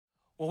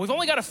Well, we've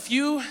only got a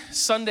few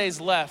Sundays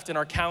left in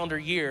our calendar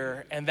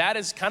year, and that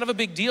is kind of a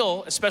big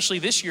deal, especially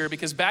this year,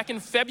 because back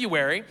in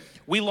February,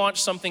 we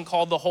launched something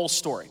called The Whole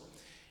Story.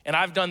 And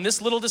I've done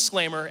this little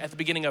disclaimer at the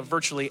beginning of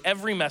virtually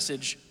every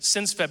message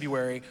since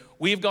February.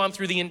 We've gone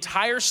through the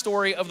entire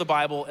story of the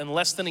Bible in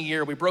less than a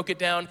year. We broke it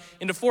down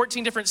into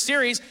 14 different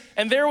series,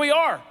 and there we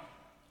are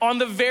on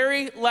the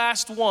very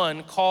last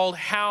one called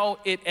How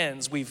It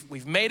Ends.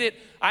 We've made it.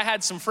 I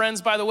had some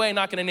friends, by the way,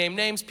 not gonna name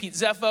names, Pete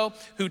Zeffo,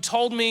 who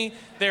told me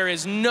there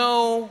is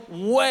no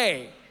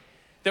way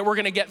that we're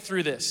gonna get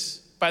through this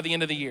by the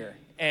end of the year.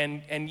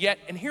 And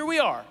here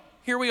we are,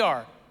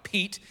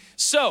 Pete.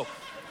 So,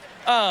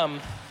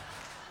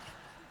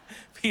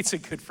 Pete's a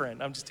good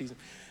friend, I'm just teasing.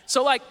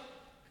 So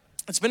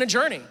it's been a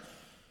journey.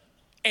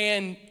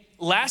 And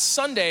last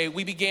Sunday,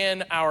 we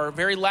began our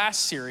very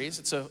last series.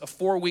 It's a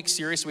 4-week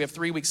series, so we have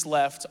 3 weeks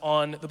left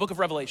on the book of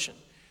Revelation,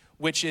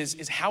 which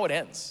is how it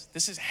ends.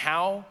 This is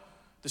how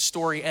the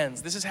story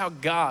ends. This is how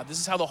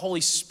the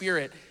Holy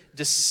Spirit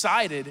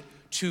decided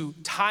to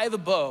tie the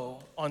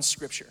bow on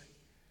Scripture.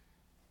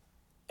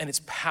 And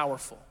it's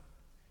powerful.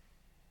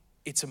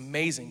 It's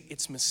amazing.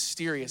 It's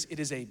mysterious. It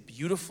is a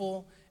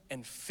beautiful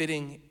and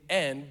fitting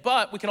end,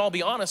 but we can all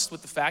be honest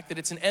with the fact that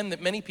it's an end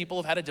that many people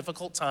have had a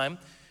difficult time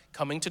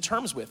coming to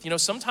terms with. You know,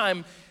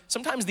 sometimes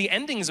the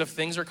endings of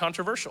things are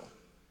controversial.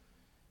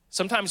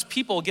 Sometimes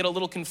people get a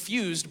little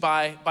confused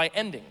by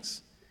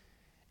endings.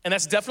 And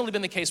that's definitely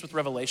been the case with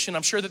Revelation.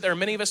 I'm sure that there are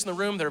many of us in the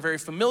room that are very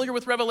familiar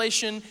with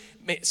Revelation.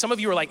 Some of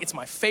you are like, it's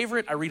my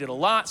favorite, I read it a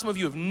lot. Some of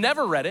you have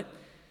never read it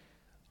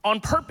on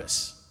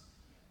purpose.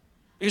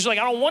 Because you're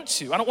like, I don't want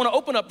to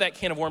open up that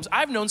can of worms.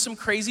 I've known some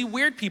crazy,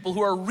 weird people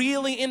who are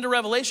really into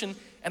Revelation,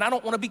 and I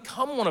don't want to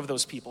become one of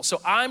those people.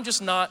 So I'm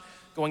just not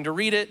going to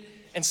read it.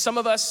 And some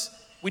of us,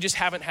 we just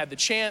haven't had the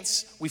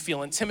chance. We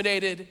feel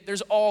intimidated.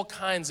 There's all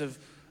kinds of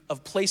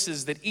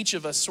places that each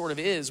of us sort of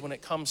is when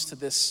it comes to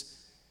this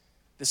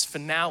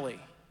finale.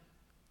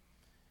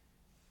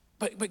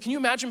 But can you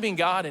imagine being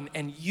God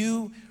and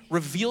you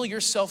reveal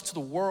yourself to the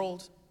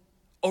world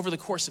over the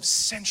course of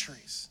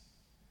centuries?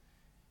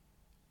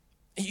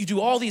 You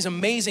do all these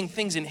amazing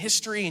things in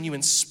history and you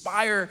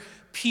inspire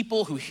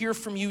people who hear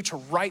from you to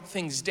write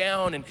things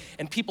down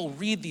and people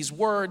read these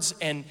words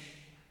and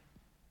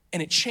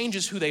it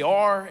changes who they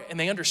are and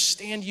they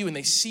understand you and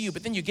they see you,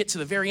 but then you get to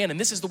the very end and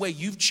this is the way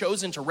you've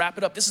chosen to wrap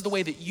it up. This is the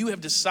way that you have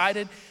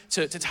decided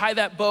to tie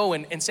that bow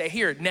and say,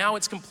 here, now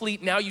it's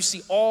complete. Now you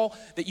see all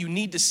that you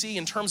need to see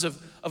in terms of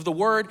the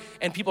word,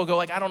 and people go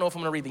like, I don't know if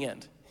I'm gonna read the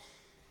end.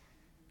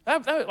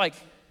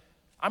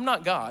 I'm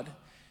not God,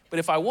 but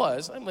if I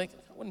was, I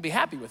wouldn't be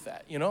happy with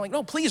that, you know? Like,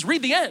 no, please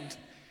read the end.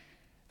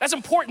 That's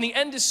important. The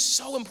end is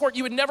so important.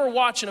 You would never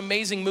watch an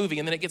amazing movie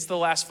and then it gets to the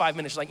last 5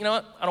 minutes. You're like, you know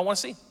what? I don't want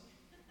to see.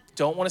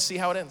 Don't want to see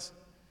how it ends.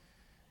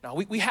 Now,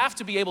 we have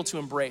to be able to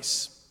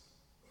embrace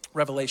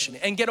Revelation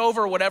and get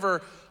over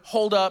whatever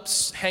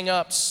holdups,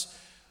 hangups,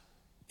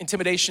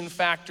 intimidation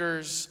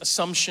factors,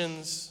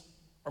 assumptions,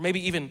 or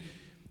maybe even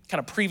kind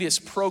of previous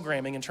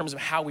programming in terms of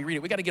how we read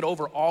it. We got to get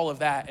over all of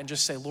that and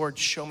just say, Lord,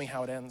 show me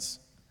how it ends.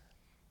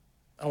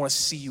 I want to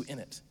see you in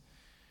it.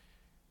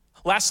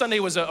 Last Sunday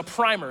was a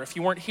primer. If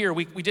you weren't here,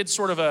 we did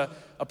sort of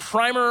a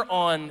primer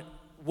on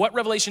what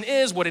Revelation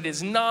is, what it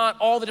is not,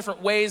 all the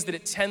different ways that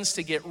it tends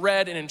to get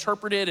read and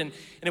interpreted. And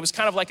it was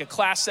kind of like a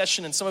class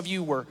session, and some of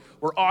you were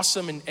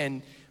awesome,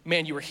 and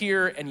man, you were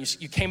here and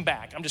you came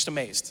back. I'm just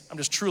amazed. I'm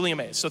just truly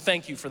amazed. So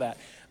thank you for that.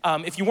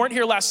 If you weren't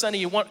here last Sunday,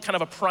 you want kind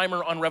of a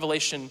primer on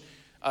Revelation,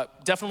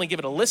 definitely give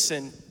it a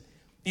listen.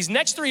 These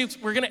next 3 weeks,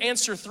 we're gonna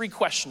answer 3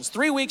 questions.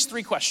 3 weeks,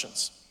 3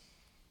 questions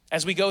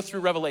as we go through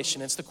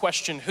Revelation. It's the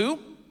question, who?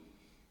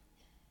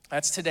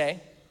 That's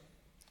today.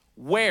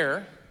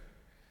 Where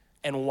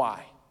and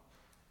why?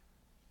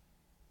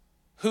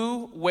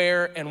 Who,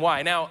 where, and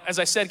why? Now, as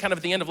I said kind of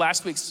at the end of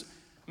last week's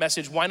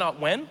message, why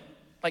not when?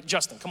 Like,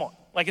 Justin, come on.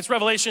 Like, it's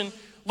Revelation.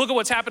 Look at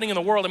what's happening in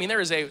the world. I mean,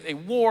 there is a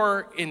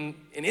war in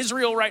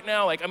Israel right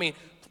now.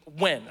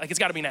 When? Like, it's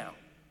gotta be now,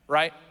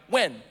 right?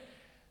 When?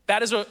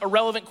 That is a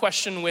relevant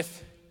question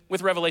with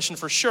Revelation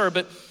for sure.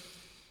 But,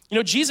 you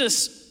know,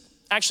 Jesus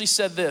actually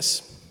said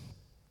this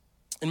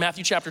in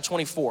Matthew chapter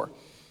 24.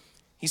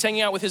 He's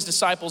hanging out with his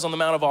disciples on the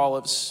Mount of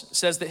Olives. It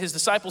says that his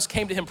disciples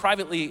came to him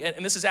privately,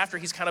 and this is after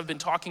he's kind of been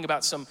talking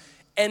about some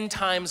end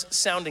times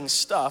sounding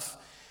stuff.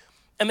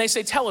 And they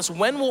say, tell us,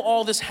 when will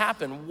all this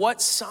happen?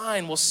 What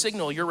sign will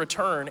signal your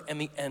return and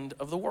the end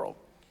of the world?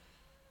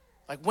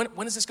 Like,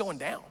 when is this going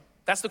down?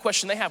 That's the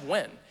question they have,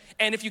 when.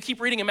 And if you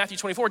keep reading in Matthew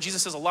 24,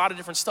 Jesus says a lot of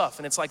different stuff.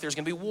 And it's like there's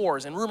gonna be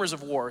wars and rumors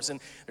of wars, and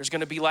there's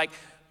gonna be like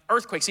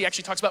earthquakes. He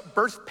actually talks about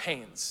birth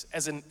pains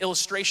as an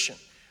illustration.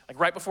 Like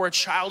right before a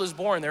child is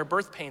born, there are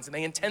birth pains and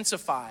they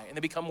intensify and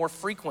they become more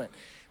frequent.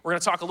 We're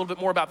gonna talk a little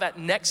bit more about that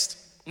next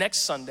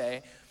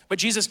Sunday. But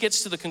Jesus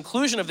gets to the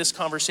conclusion of this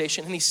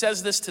conversation and he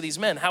says this to these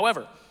men.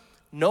 However,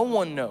 no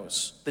one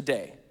knows the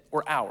day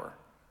or hour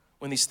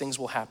when these things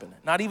will happen.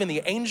 Not even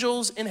the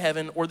angels in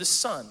heaven or the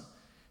Son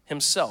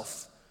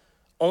himself.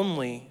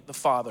 Only the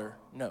Father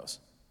knows.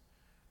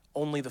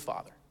 Only the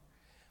Father.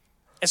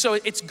 And so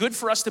it's good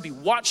for us to be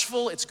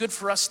watchful. It's good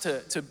for us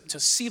to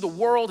see the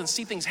world and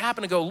see things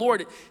happen and go,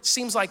 Lord, it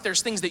seems like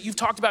there's things that you've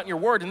talked about in your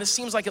word, and this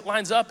seems like it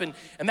lines up, and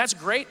that's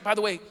great. By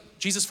the way,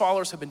 Jesus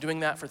followers have been doing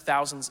that for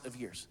thousands of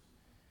years.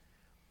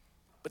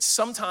 But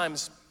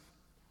sometimes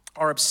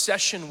our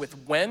obsession with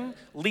when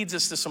leads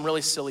us to some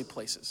really silly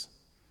places.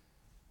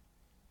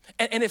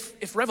 And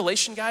if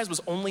Revelation, guys,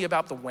 was only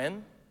about the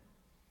when,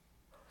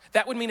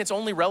 that would mean it's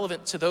only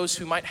relevant to those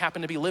who might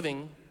happen to be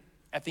living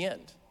at the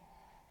end.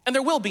 And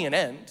there will be an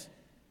end.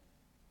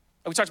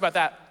 We talked about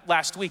that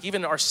last week.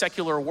 Even our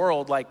secular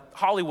world, like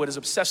Hollywood, is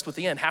obsessed with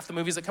the end. Half the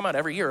movies that come out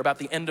every year are about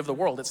the end of the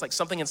world. It's like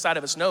something inside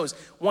of us knows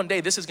one day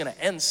this is gonna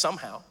end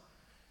somehow.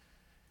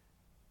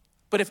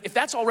 But if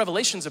that's all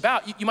Revelation's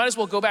about, you might as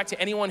well go back to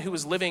anyone who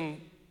was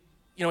living,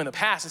 in the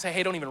past and say,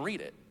 hey, don't even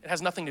read it. It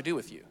has nothing to do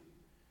with you.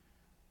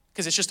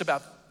 Because it's just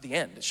about the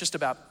end.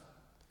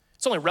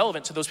 It's only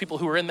relevant to those people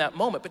who are in that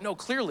moment. But no,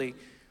 clearly,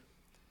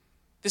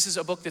 this is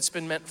a book that's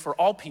been meant for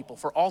all people,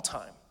 for all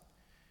time.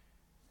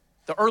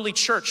 The early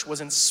church was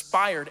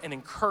inspired and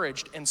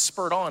encouraged and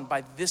spurred on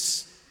by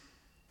this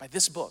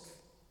book.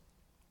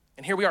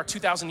 And here we are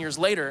 2,000 years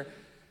later,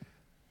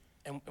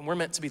 and we're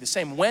meant to be the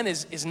same. When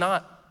is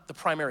not the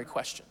primary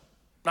question.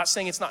 I'm not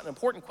saying it's not an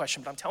important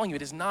question, but I'm telling you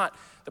it is not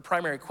the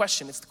primary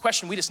question. It's the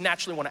question we just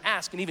naturally want to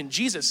ask. And even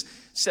Jesus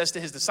says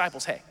to his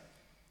disciples, hey,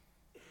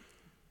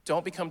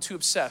 don't become too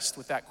obsessed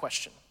with that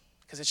question,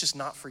 because it's just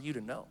not for you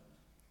to know.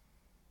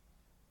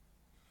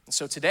 And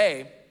so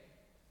today,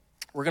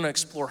 we're going to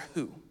explore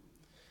who.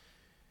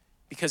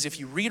 Because if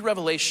you read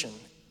Revelation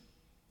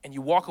and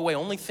you walk away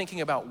only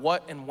thinking about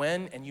what and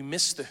when, and you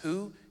miss the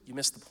who, you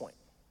miss the point.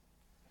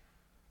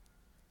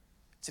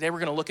 Today we're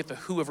going to look at the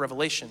who of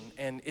Revelation,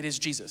 and it is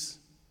Jesus.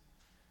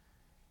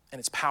 And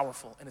it's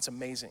powerful, and it's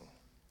amazing.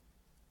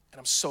 And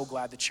I'm so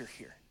glad that you're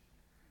here.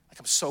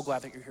 I'm so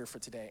glad that you're here for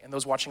today. And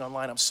those watching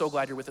online, I'm so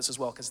glad you're with us as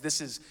well, because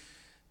this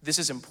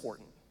is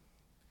important.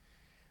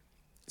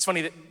 It's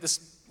funny that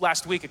this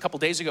last week, a couple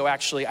days ago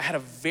actually, I had a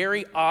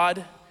very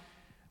odd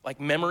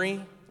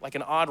memory,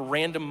 an odd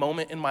random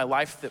moment in my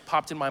life that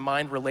popped in my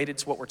mind related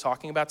to what we're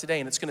talking about today,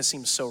 and it's gonna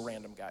seem so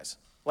random, guys.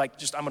 I'm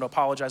gonna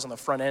apologize on the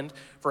front end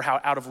for how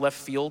out of left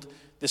field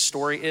this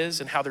story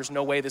is and how there's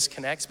no way this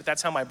connects, but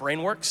that's how my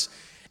brain works.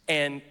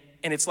 And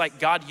it's like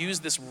God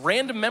used this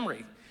random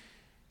memory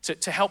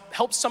to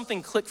help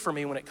something click for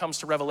me when it comes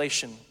to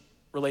Revelation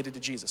related to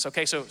Jesus.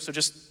 Okay, so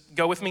just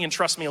go with me and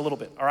trust me a little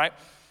bit, all right?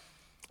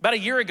 About a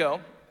year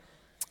ago,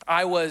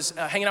 I was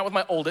hanging out with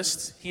my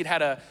oldest. He'd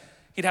had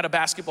a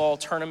basketball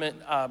tournament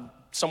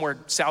somewhere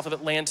south of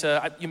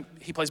Atlanta.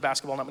 He plays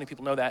basketball, not many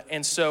people know that.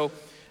 And so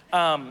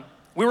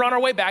we were on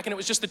our way back, and it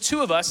was just the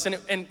two of us,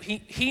 and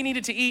he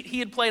needed to eat. He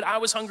had played, I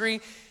was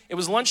hungry. It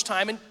was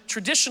lunchtime, and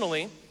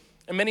traditionally,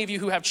 and many of you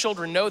who have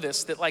children know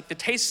this, that the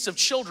tastes of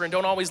children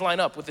don't always line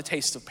up with the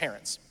tastes of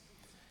parents.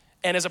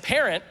 And as a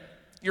parent,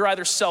 you're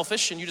either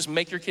selfish and you just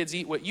make your kids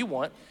eat what you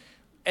want,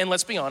 and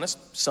let's be honest,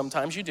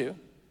 sometimes you do.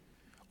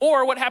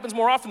 Or what happens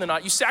more often than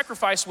not, you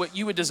sacrifice what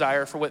you would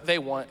desire for what they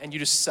want, and you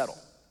just settle.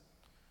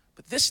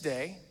 But this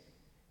day,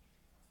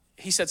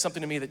 he said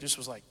something to me that just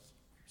was like,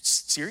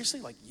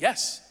 seriously?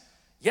 Yes.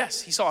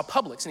 He saw a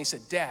Publix, and he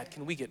said, Dad,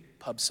 can we get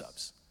pub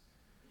subs?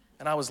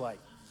 And I was like,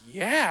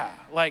 yeah,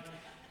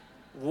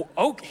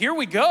 oh, here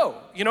we go.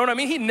 You know what I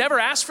mean? He'd never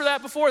asked for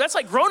that before. That's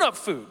like grown-up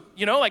food,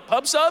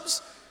 pub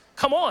subs.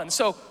 Come on.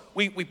 So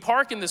we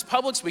park in this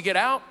Publix, we get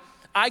out.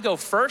 I go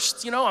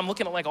first, I'm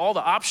looking at all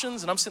the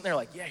options, and I'm sitting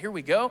there yeah, here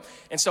we go.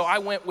 And so I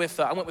went with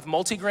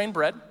multigrain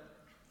bread.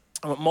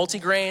 I went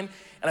multigrain, and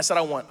I said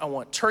I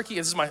want turkey.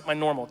 This is my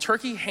normal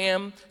turkey,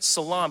 ham,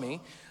 salami.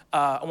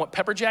 I want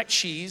pepper jack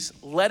cheese,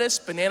 lettuce,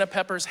 banana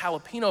peppers,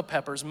 jalapeno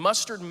peppers,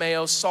 mustard,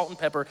 mayo, salt and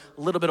pepper,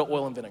 a little bit of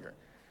oil and vinegar.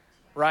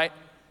 Right?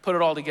 Put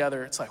it all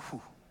together. It's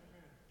whew.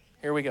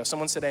 Here we go.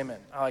 Someone said amen.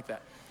 I like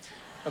that.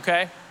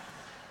 Okay?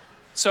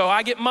 So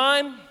I get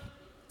mine.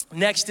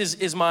 Next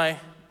is my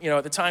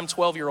at the time,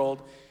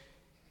 12-year-old,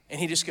 and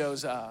he just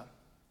goes,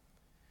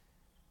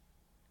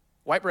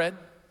 white bread,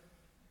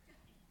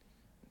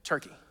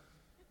 turkey.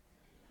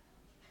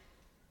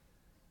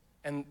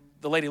 And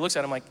the lady looks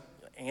at him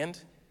and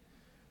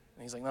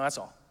he's like, no, that's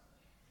all.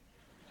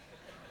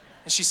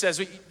 And she says,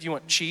 do you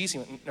want cheese? He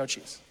went, no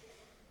cheese.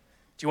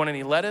 Do you want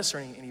any lettuce or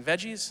any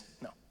veggies?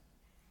 No.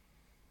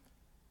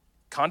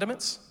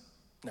 Condiments?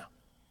 No.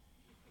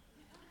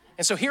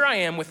 And so here I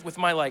am with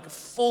my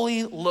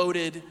fully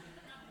loaded,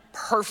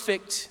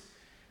 perfect,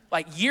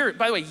 by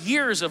the way,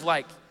 years of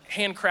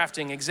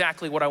handcrafting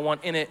exactly what I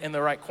want in it in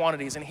the right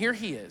quantities. And here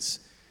he is.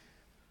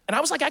 And I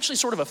was actually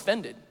sort of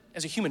offended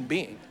as a human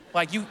being.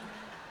 You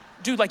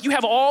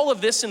have all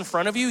of this in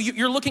front of you.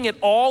 You're looking at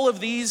all of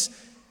these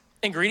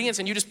ingredients,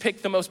 and you just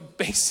pick the most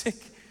basic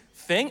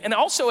thing. And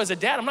also as a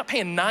dad, I'm not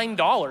paying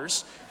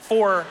 $9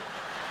 for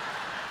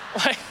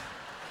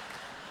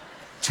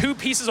 2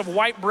 pieces of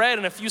white bread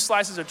and a few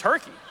slices of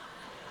turkey,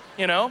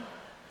 And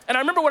I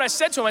remember what I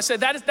said to him. I said,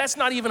 that's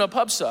not even a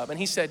pub sub. And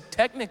he said,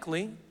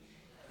 technically,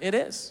 it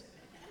is.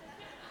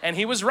 And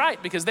he was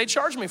right, because they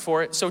charged me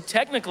for it. So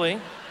technically,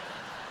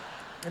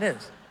 it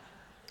is.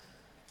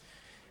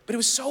 But it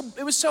was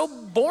so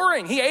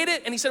boring. He ate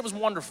it and he said it was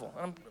wonderful.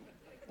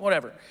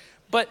 Whatever.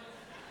 But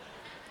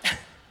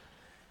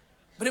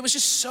it was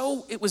just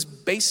it was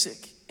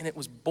basic and it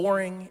was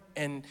boring.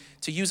 And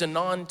to use a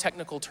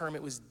non-technical term,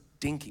 it was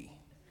dinky.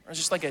 It was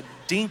just like a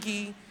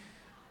dinky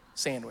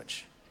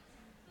sandwich.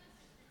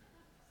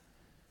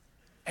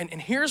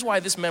 And here's why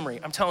this memory,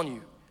 I'm telling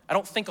you, I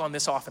don't think on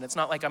this often. It's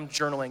not like I'm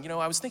journaling.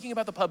 I was thinking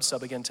about the pub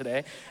sub again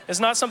today. It's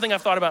not something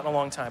I've thought about in a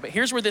long time. But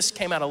here's where this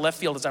came out of left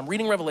field as I'm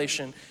reading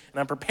Revelation and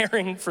I'm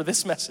preparing for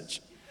this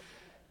message.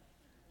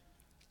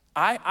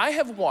 I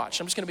have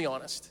watched, I'm just gonna be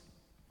honest.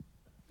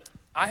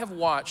 I have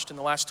watched in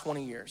the last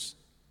 20 years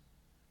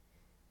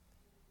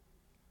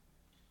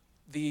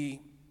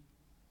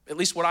at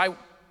least what I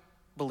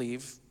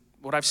believe,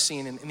 what I've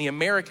seen in the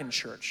American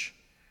church,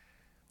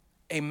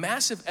 a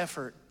massive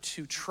effort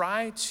to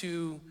try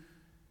to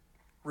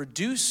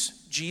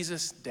reduce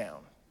Jesus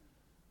down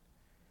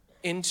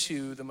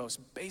into the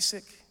most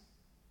basic,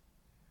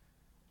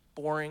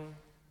 boring,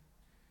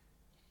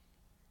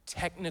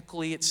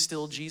 technically it's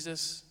still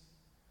Jesus,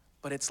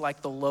 but it's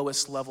like the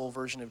lowest level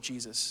version of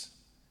Jesus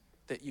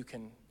that you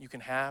can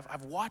have.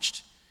 I've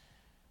watched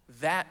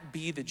that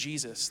be the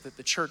Jesus that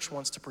the church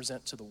wants to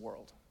present to the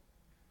world.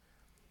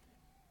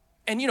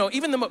 And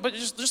but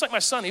just like my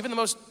son, even the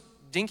most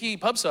dinky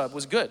pub sub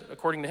was good,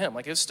 according to him.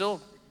 Like, it's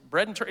still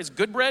bread and turkey. It's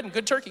good bread and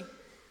good turkey.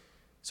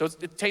 So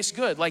it tastes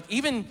good. Like,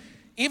 even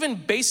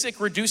basic,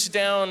 reduced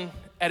down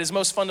at his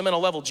most fundamental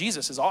level,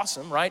 Jesus is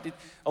awesome, right?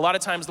 A lot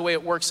of times the way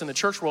it works in the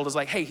church world is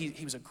like, hey,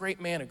 he was a great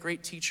man, a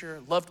great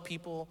teacher, loved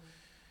people,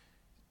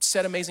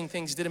 said amazing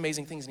things, did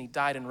amazing things, and he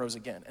died and rose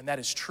again. And that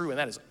is true, and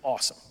that is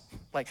awesome.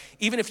 Like,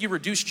 even if you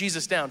reduce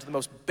Jesus down to the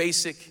most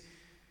basic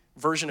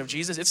version of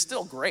Jesus, it's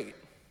still great.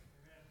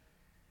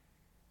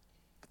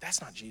 But that's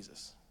not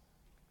Jesus.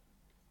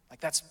 Like,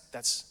 that's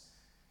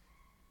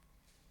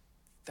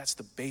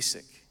the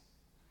basic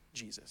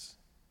Jesus.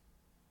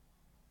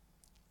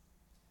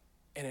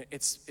 And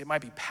it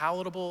might be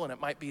palatable, and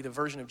it might be the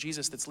version of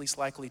Jesus that's least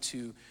likely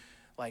to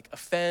like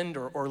offend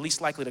or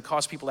least likely to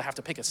cause people to have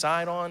to pick a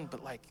side on.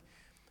 But like,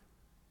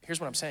 here's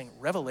what I'm saying.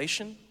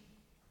 Revelation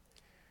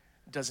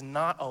does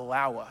not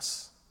allow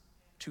us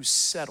to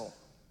settle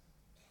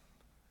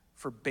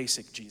for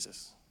basic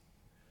Jesus.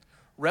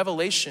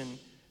 Revelation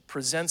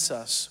presents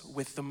us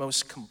with the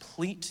most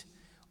complete,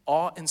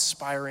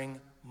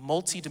 awe-inspiring,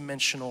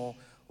 multi-dimensional,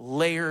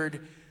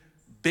 layered,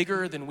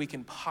 bigger than we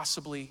can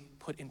possibly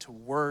put into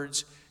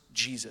words,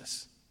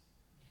 Jesus.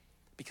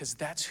 Because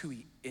that's who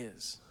he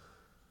is.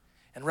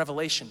 And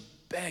Revelation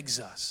begs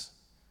us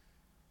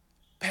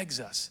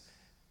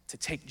to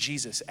take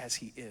Jesus as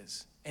he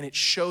is. And it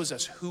shows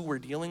us who we're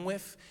dealing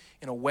with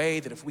in a way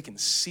that if we can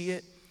see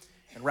it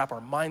and wrap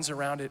our minds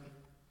around it,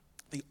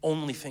 the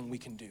only thing we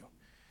can do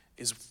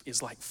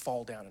is like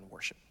fall down and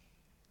worship.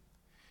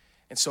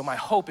 And so my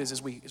hope is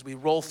as we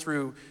roll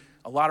through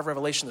a lot of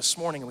Revelation this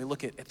morning and we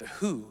look at the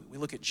who, we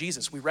look at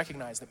Jesus, we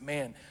recognize that,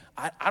 man,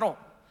 I don't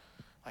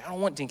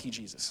want dinky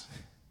Jesus.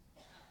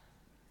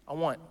 I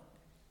want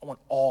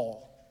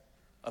all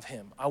of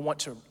him. I want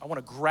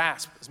to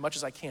grasp as much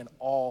as I can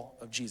all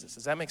of Jesus.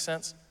 Does that make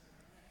sense?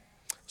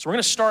 So we're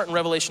going to start in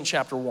Revelation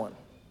chapter 1.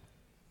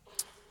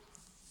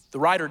 The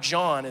writer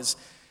John is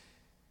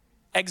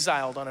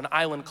exiled on an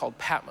island called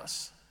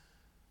Patmos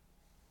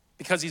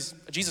because he's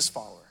a Jesus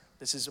follower.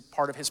 This is a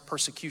part of his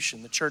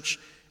persecution. The church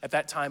at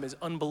that time is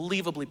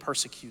unbelievably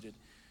persecuted.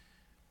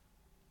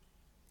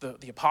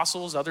 The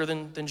apostles, other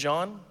than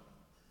John,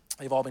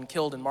 they've all been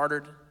killed and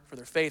martyred for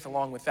their faith,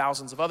 along with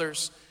thousands of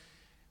others.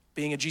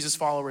 Being a Jesus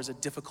follower is a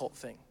difficult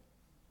thing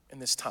in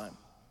this time.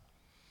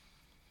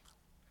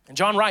 And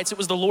John writes, "It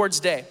was the Lord's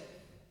day,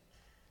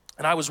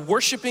 and I was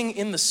worshiping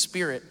in the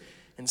Spirit,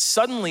 and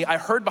suddenly I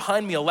heard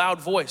behind me a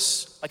loud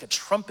voice, like a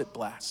trumpet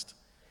blast.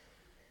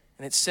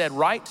 And it said,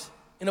 'Write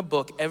in a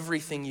book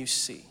everything you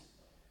see,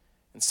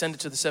 and send it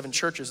to the 7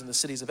 churches in the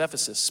cities of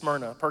Ephesus,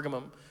 Smyrna,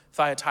 Pergamum,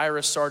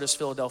 Thyatira, Sardis,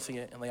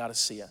 Philadelphia, and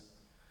Laodicea.'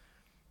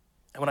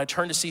 And when I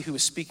turned to see who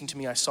was speaking to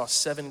me, I saw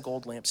 7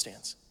 gold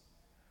lampstands.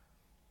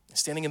 And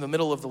standing in the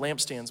middle of the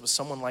lampstands was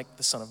someone like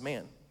the Son of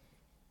Man.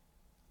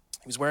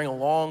 He was wearing a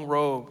long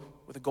robe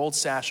with a gold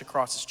sash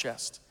across his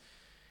chest.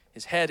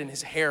 His head and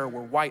his hair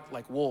were white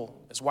like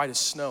wool, as white as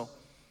snow.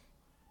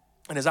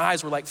 And his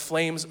eyes were like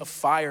flames of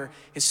fire.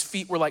 His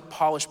feet were like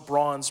polished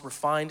bronze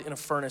refined in a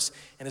furnace,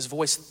 and his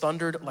voice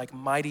thundered like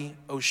mighty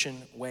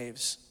ocean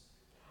waves.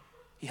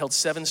 He held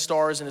 7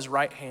 stars in his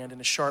right hand, and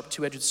a sharp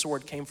 2-edged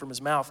sword came from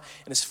his mouth,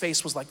 and his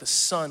face was like the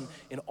sun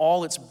in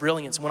all its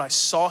brilliance. And when I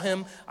saw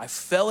him, I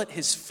fell at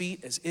his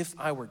feet as if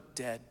I were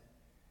dead.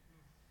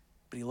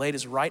 But he laid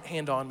his right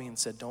hand on me and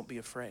said, 'Don't be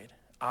afraid.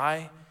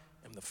 I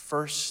am the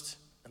first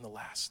and the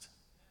last.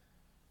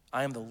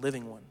 I am the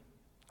living one.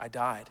 I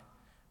died,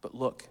 but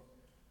look,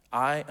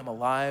 I am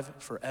alive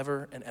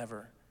forever and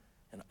ever,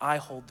 and I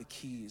hold the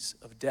keys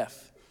of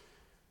death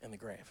and the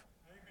grave.'"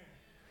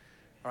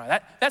 All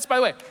right, that's by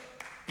the way.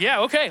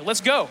 Yeah, okay,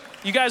 let's go.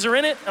 You guys are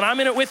in it, and I'm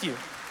in it with you.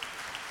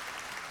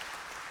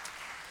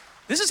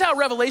 This is how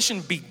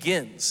Revelation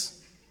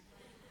begins.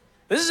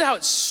 This is how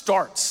it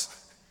starts.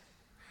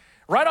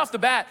 Right off the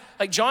bat,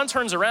 like John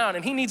turns around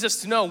and he needs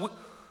us to know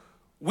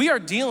we are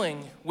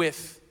dealing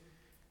with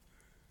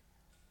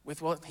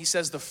what he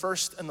says, the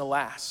first and the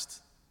last.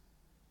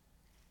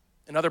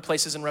 In other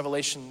places in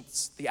Revelation,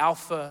 it's the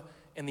Alpha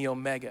and the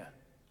Omega.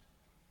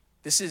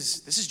 This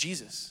is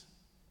Jesus.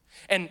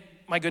 And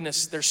my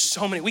goodness, there's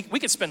so many. We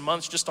could spend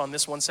months just on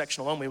this one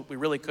section alone. We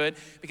really could,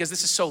 because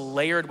this is so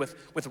layered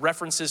with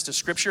references to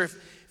Scripture.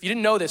 If you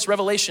didn't know this,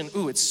 Revelation,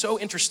 it's so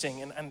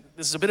interesting. And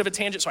this is a bit of a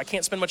tangent, so I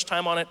can't spend much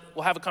time on it.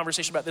 We'll have a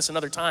conversation about this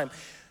another time.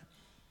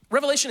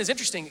 Revelation is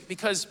interesting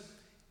because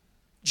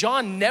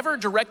John never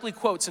directly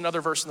quotes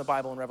another verse in the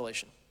Bible in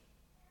Revelation.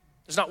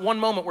 There's not one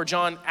moment where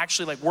John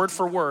actually, like word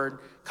for word,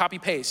 copy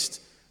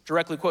paste,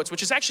 directly quotes,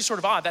 which is actually sort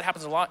of odd. That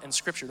happens a lot in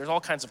Scripture. There's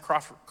all kinds of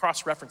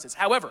cross references.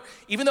 However,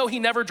 even though he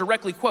never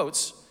directly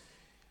quotes,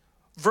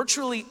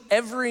 virtually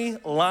every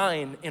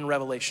line in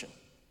Revelation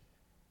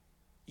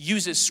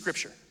uses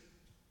Scripture.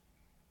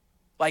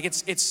 Like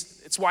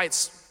it's why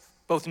it's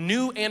both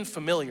new and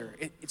familiar.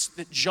 It's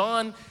that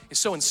John is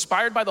so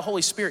inspired by the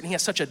Holy Spirit, and he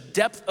has such a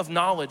depth of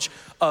knowledge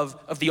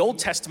of the Old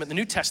Testament, the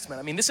New Testament.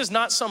 I mean, this is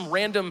not some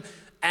random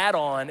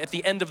add-on at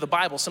the end of the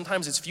Bible.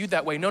 Sometimes it's viewed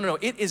that way. No.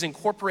 It is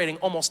incorporating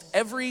almost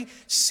every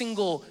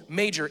single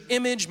major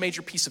image,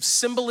 major piece of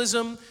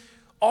symbolism,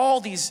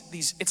 all these,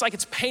 it's like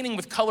it's painting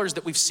with colors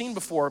that we've seen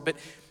before, but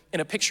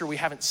in a picture we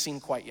haven't seen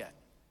quite yet.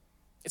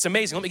 It's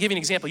amazing. Let me give you an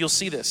example. You'll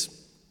see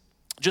this.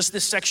 Just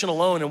this section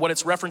alone and what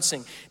it's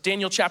referencing.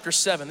 Daniel chapter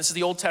 7, this is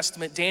the Old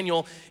Testament.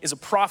 Daniel is a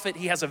prophet.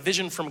 He has a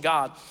vision from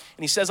God.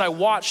 And he says, I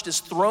watched as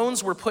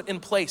thrones were put in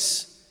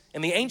place,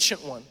 and the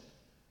Ancient One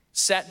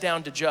sat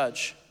down to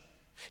judge.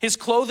 His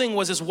clothing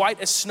was as white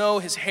as snow,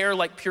 his hair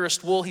like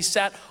purest wool. He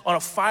sat on a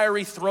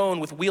fiery throne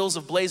with wheels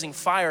of blazing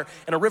fire,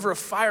 and a river of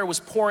fire was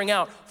pouring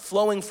out,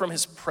 flowing from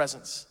his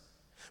presence.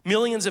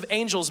 Millions of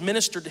angels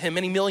ministered to him.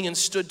 Many millions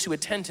stood to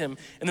attend him.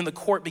 And then the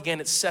court began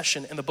its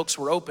session and the books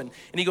were open.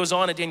 And he goes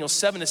on in Daniel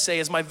 7 to say,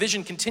 as my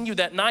vision continued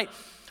that night,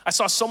 I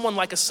saw someone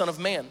like a son of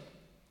man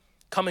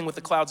coming with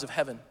the clouds of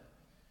heaven.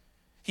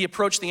 He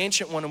approached the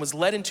Ancient One and was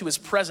led into his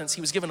presence.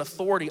 He was given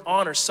authority,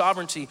 honor,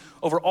 sovereignty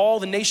over all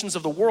the nations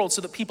of the world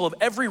so that people of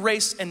every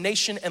race and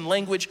nation and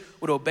language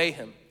would obey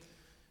him.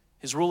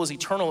 His rule is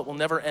eternal. It will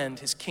never end.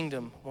 His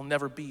kingdom will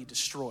never be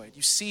destroyed.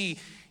 You see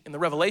in the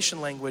Revelation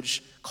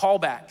language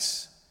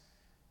callbacks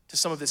to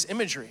some of this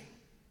imagery.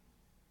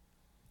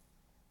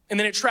 And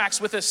then it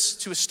tracks with us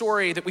to a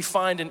story that we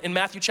find in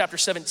Matthew chapter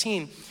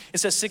 17. It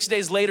says 6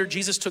 days later,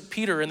 Jesus took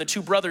Peter and the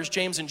two brothers,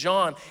 James and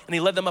John, and he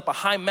led them up a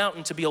high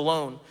mountain to be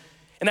alone.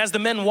 And as the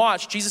men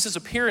watched, Jesus'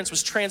 appearance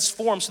was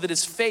transformed so that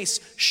his face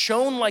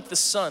shone like the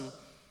sun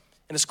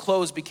and his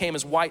clothes became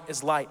as white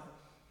as light.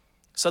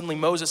 Suddenly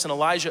Moses and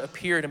Elijah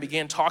appeared and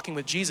began talking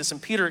with Jesus.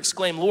 And Peter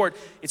exclaimed, Lord,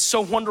 it's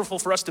so wonderful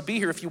for us to be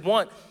here. If you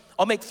want,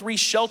 I'll make 3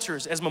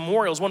 shelters as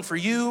memorials, one for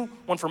you,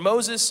 one for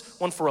Moses,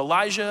 one for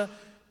Elijah.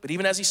 But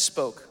even as he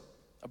spoke,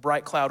 a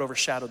bright cloud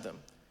overshadowed them.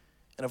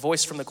 And a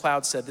voice from the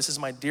cloud said, this is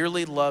my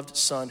dearly loved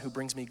son who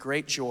brings me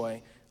great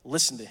joy.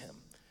 Listen to him.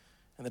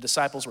 And the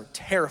disciples were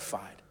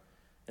terrified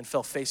and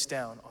fell face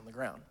down on the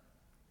ground.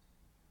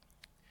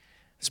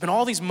 There's been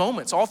all these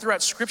moments all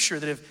throughout Scripture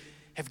that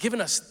have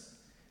given us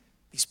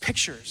these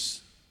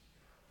pictures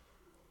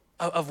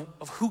of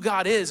who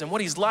God is and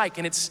what he's like.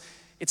 And it's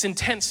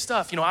intense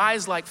stuff,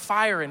 eyes like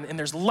fire and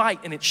there's light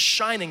and it's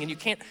shining and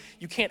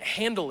you can't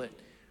handle it.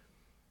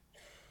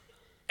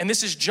 And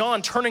this is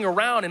John turning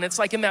around, and it's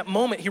like in that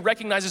moment he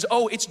recognizes,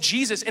 it's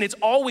Jesus, and it's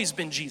always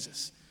been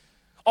Jesus.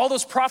 All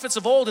those prophets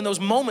of old in those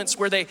moments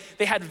where they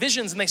had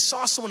visions and they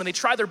saw someone and they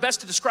tried their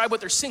best to describe what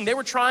they're seeing, they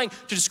were trying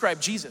to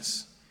describe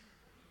Jesus.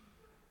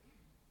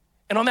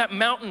 And on that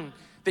mountain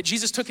that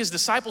Jesus took his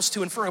disciples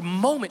to, and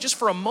just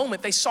for a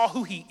moment, they saw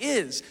who he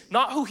is,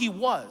 not who he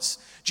was.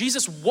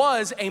 Jesus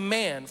was a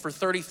man for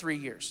 33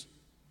 years.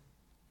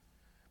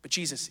 But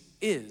Jesus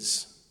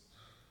is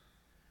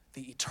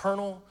the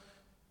eternal,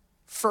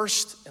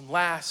 first and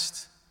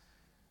last,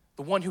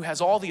 the one who has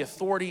all the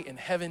authority in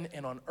heaven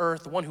and on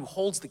earth, the one who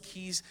holds the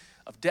keys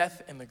of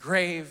death and the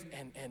grave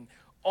and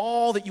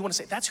all that you want to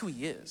say. That's who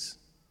he is.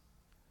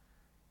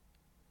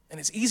 And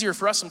it's easier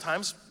for us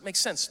sometimes, makes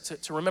sense,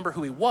 to remember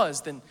who he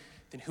was than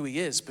who he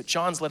is. But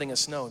John's letting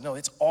us know, no,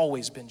 it's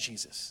always been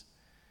Jesus.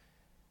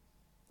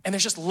 And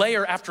there's just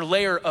layer after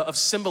layer of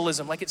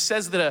symbolism. Like it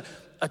says that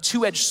a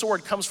two-edged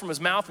sword comes from his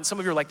mouth, and some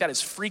of you are like, that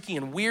is freaky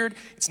and weird.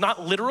 It's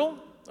not literal,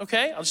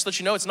 okay? I'll just let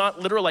you know, it's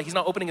not literal, like he's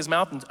not opening his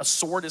mouth and a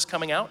sword is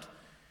coming out.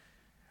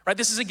 Right,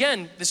 this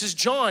is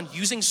John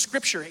using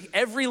Scripture.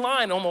 Every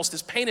line almost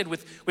is painted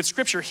with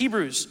Scripture.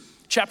 Hebrews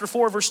chapter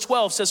 4, verse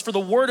 12 says, for the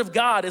word of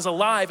God is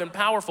alive and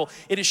powerful.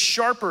 It is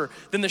sharper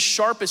than the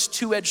sharpest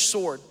two-edged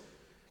sword,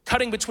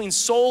 cutting between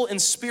soul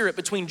and spirit,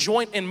 between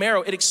joint and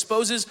marrow. It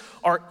exposes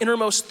our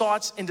innermost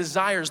thoughts and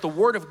desires. The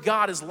word of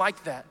God is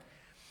like that.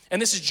 And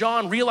this is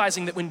John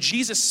realizing that when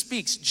Jesus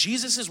speaks,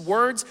 Jesus'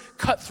 words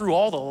cut through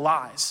all the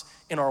lies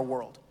in our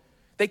world.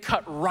 They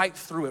cut right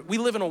through it. We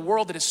live in a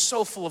world that is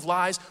so full of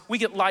lies. We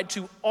get lied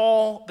to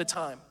all the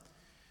time.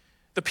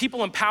 The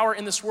people in power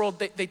in this world,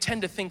 they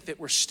tend to think that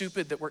we're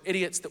stupid, that we're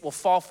idiots, that we'll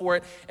fall for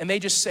it, and they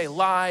just say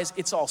lies,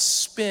 it's all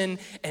spin,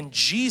 and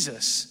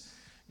Jesus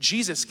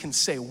can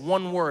say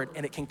one word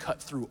and it can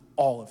cut through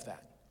all of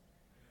that.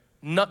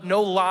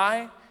 No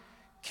lie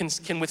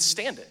can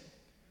withstand it.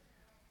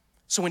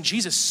 So when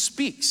Jesus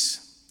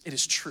speaks, it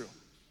is true.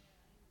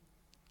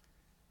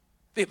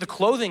 The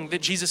clothing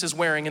that Jesus is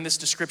wearing in this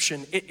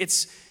description,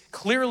 it's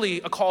clearly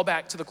a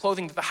callback to the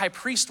clothing that the high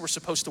priest were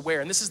supposed to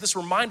wear. And this is this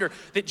reminder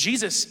that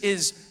Jesus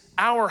is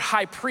our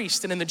high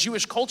priest. And in the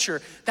Jewish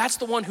culture, that's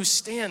the one who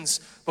stands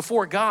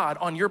before God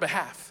on your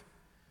behalf.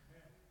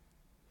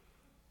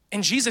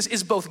 And Jesus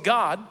is both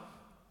God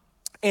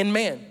and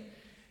man.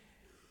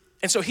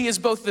 And so he is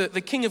both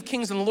the King of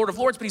Kings and the Lord of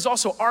Lords, but he's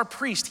also our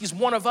priest. He's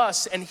one of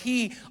us, and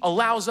he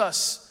allows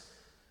us,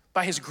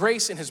 by his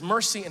grace and his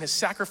mercy and his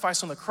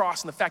sacrifice on the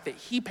cross and the fact that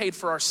he paid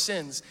for our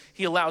sins,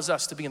 he allows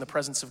us to be in the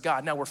presence of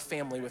God. Now we're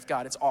family with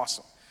God. It's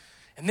awesome.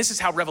 And this is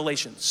how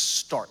Revelation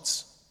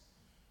starts.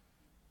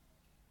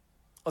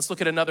 Let's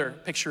look at another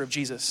picture of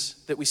Jesus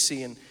that we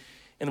see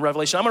in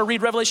Revelation. I'm gonna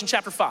read Revelation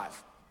chapter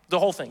 5, the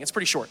whole thing. It's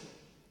pretty short.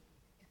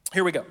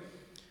 Here we go.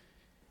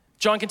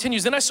 John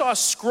continues, then I saw a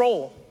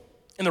scroll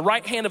in the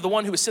right hand of the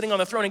one who was sitting on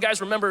the throne. And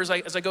guys, remember as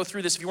I go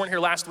through this, if you weren't here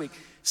last week,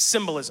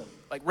 symbolism.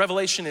 Like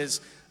Revelation is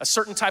a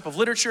certain type of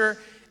literature,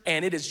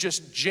 and it is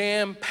just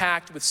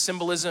jam-packed with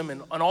symbolism,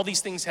 and all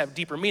these things have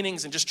deeper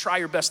meanings, and just try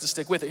your best to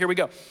stick with it. Here we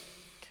go.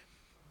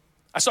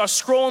 I saw a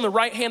scroll in the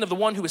right hand of the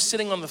one who was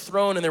sitting on the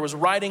throne, and there was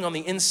writing on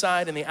the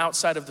inside and the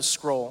outside of the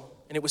scroll,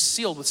 and it was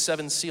sealed with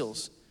 7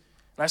 seals.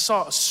 And I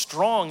saw a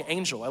strong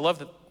angel. I love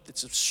that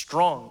it's a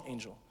strong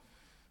angel.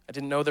 I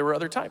didn't know there were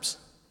other types.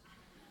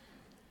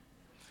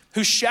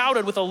 Who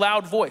shouted with a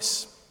loud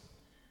voice,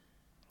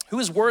 who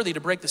is worthy to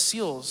break the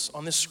seals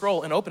on this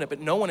scroll and open it? But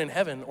no one in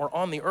heaven or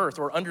on the earth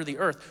or under the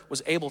earth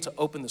was able to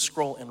open the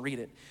scroll and read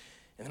it.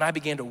 And then I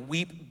began to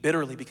weep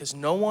bitterly because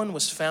no one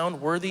was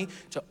found worthy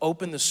to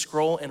open the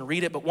scroll and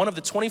read it. But one of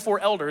the 24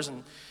 elders,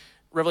 in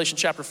Revelation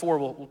chapter 4,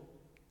 we'll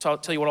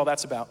tell you what all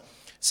that's about,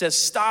 says,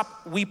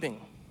 stop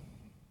weeping.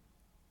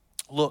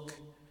 Look,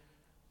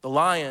 the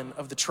Lion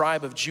of the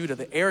tribe of Judah,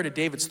 the heir to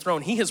David's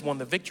throne, he has won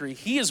the victory.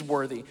 He is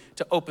worthy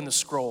to open the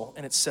scroll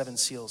and its 7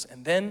 seals.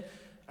 And then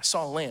I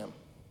saw a lamb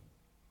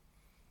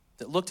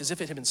that looked as if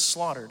it had been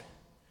slaughtered,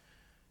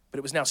 but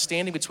it was now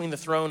standing between the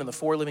throne and the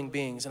 4 living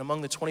beings and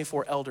among the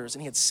 24 elders.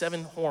 And he had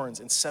 7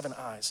 horns and 7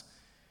 eyes,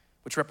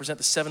 which represent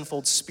the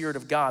 7-fold Spirit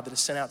of God that is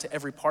sent out to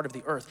every part of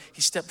the earth. He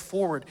stepped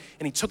forward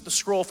and he took the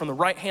scroll from the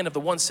right hand of the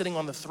one sitting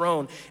on the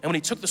throne. And when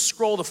he took the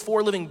scroll, the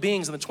 4 living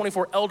beings and the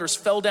 24 elders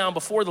fell down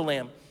before the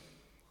Lamb.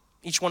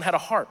 Each one had a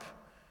harp,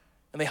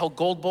 and they held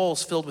gold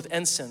bowls filled with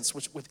incense,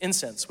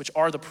 which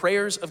are the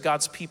prayers of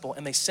God's people.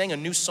 And they sang a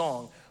new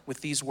song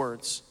with these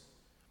words: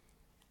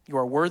 you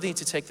are worthy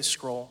to take the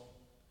scroll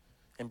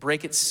and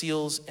break its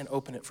seals and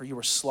open it, for you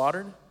were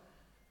slaughtered,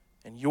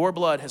 and your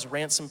blood has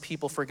ransomed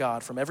people for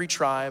God from every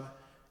tribe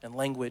and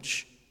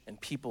language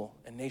and people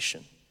and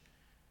nation.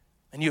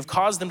 And you have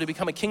caused them to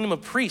become a kingdom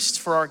of priests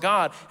for our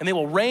God, and they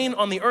will reign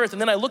on the earth.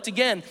 And then I looked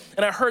again,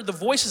 and I heard the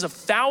voices of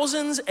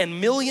thousands and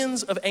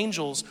millions of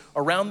angels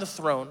around the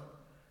throne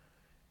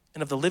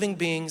and of the living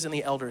beings and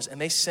the elders,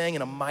 and they sang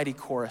in a mighty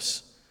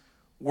chorus,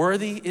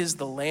 worthy is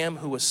the Lamb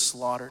who was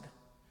slaughtered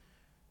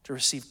to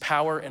receive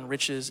power and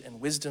riches and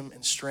wisdom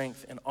and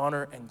strength and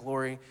honor and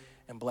glory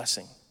and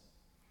blessing.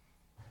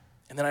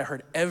 And then I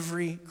heard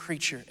every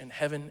creature in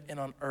heaven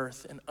and on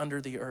earth and under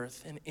the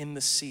earth and in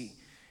the sea,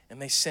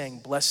 and they sang,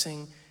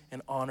 blessing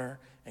and honor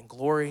and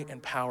glory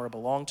and power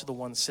belong to the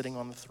one sitting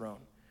on the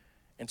throne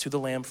and to the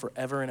Lamb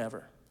forever and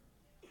ever.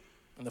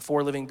 And the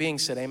 4 living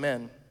beings said,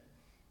 amen.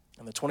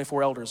 And the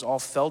 24 elders all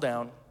fell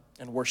down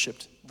and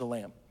worshiped the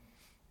Lamb.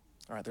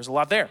 All right, there's a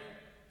lot there.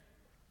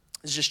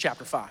 This is just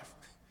chapter 5.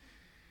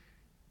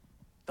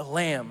 The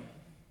Lamb,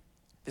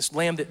 this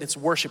Lamb that's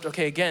worshiped.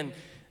 Okay, again,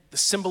 the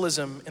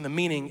symbolism and the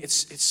meaning,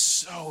 it's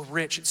so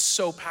rich, it's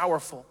so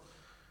powerful.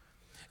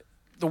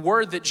 The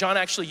word that John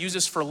actually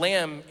uses for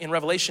lamb in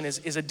Revelation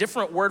is a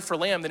different word for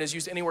lamb than is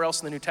used anywhere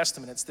else in the New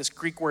Testament. It's this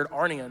Greek word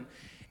arnion,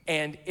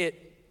 and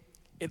it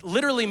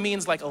literally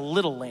means like a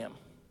little lamb.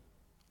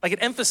 Like it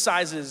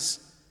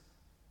emphasizes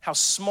how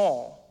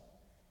small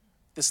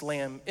this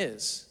lamb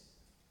is.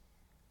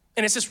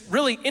 And it's this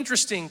really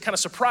interesting kind of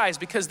surprise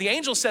because the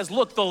angel says,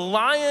 look, the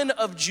Lion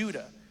of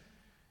Judah.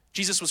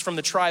 Jesus was from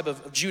the tribe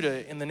of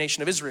Judah in the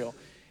nation of Israel.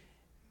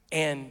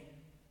 And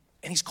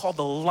he's called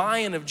the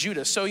Lion of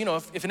Judah. So,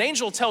 if an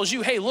angel tells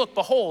you, hey, look,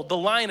 behold, the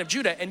Lion of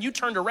Judah, and you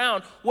turned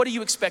around, what do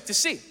you expect to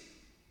see?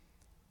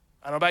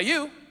 I don't know about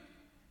you.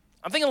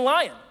 I'm thinking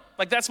lion.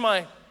 Like that's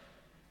my,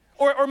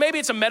 or maybe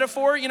it's a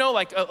metaphor,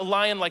 like a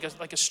lion, like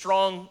a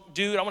strong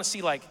dude. I want to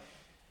see like,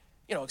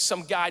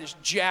 some guy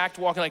just jacked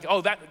walking like,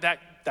 oh,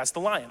 that's the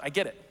lion. I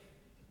get it.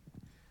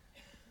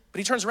 But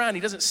he turns around,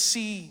 he doesn't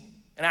see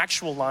an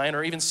actual lion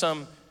or even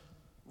some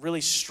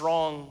really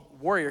strong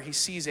warrior. He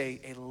sees a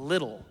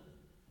little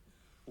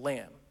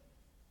lamb.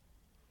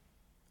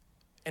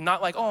 And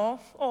not like, oh,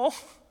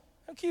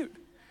 how cute,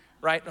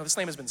 right? No, this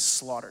lamb has been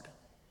slaughtered.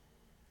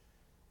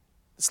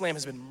 This lamb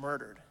has been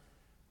murdered.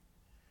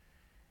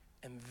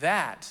 And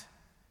that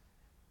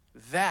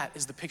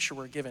is the picture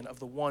we're given of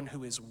the one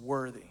who is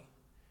worthy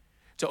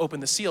to open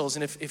the seals.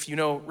 And if you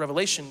know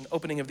Revelation,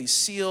 opening of these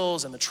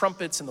seals and the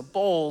trumpets and the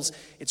bowls,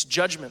 it's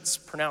judgments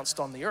pronounced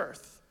on the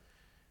earth.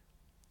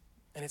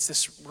 And it's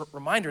this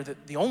reminder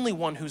that the only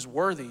one who's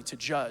worthy to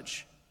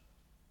judge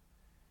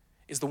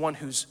is the one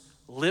who's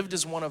lived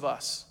as one of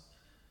us,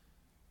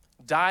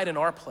 died in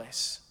our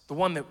place, the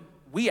one that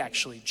we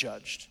actually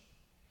judged,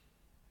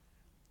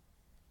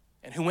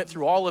 and who went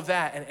through all of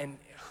that, and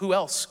who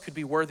else could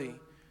be worthy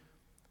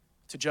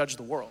to judge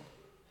the world?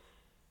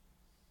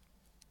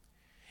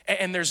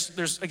 And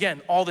there's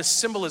again, all this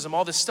symbolism,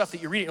 all this stuff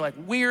that you're reading, you're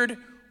like, weird,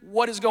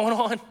 what is going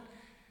on?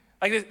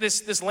 Like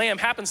this lamb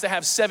happens to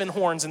have 7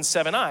 horns and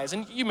 7 eyes.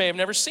 And you may have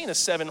never seen a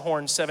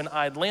 7-horned,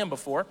 7-eyed lamb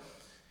before.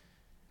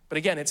 But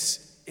again,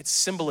 it's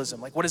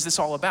symbolism. Like, what is this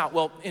all about?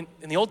 Well, in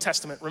the Old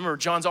Testament, remember,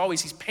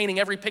 he's painting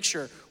every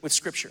picture with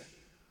scripture.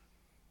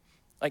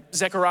 Like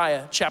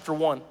Zechariah chapter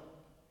 1.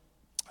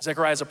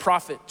 Zechariah is a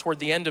prophet toward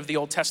the end of the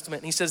Old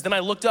Testament. And he says, then I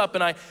looked up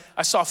and I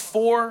saw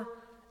 4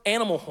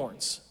 animal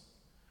horns.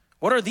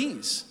 What are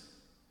these?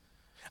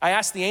 I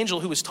asked the angel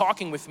who was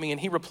talking with me, and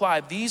he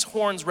replied, these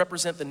horns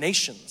represent the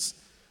nations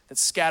that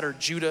scattered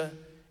Judah,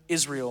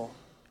 Israel,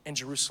 and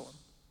Jerusalem.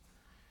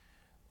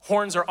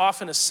 Horns are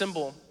often a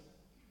symbol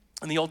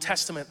in the Old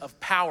Testament of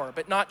power,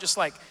 but not just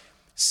like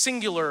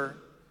singular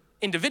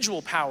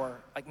individual power,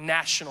 like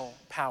national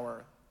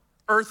power,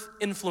 earth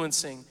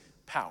influencing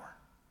power.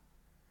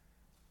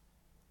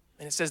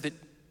 And it says that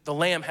the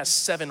lamb has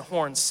 7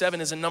 horns. 7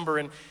 is a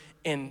number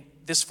in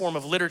this form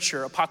of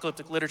literature,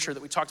 apocalyptic literature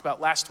that we talked about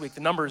last week.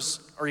 The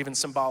numbers are even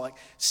symbolic.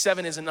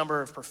 7 is a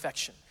number of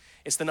perfection.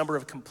 It's the number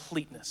of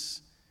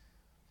completeness.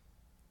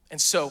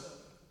 And so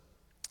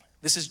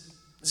this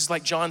is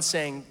like John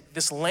saying,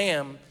 this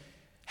lamb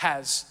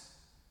has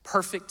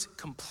perfect,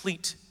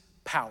 complete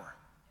power.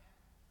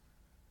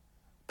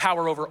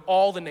 Power over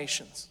all the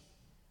nations.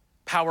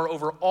 Power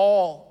over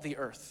all the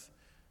earth.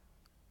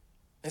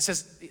 And it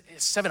says,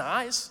 7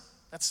 eyes?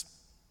 That's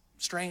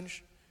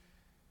strange.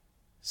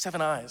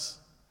 7 eyes.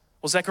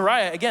 Well,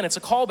 Zechariah, again, it's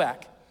a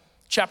callback.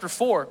 Chapter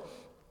 4,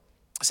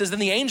 it says, then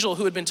the angel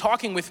who had been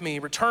talking with me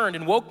returned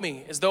and woke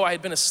me as though I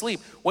had been asleep.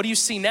 What do you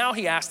see now,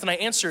 he asked, and I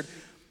answered,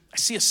 I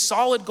see a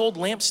solid gold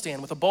lampstand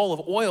with a bowl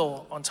of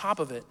oil on top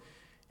of it.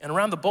 And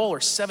around the bowl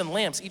are 7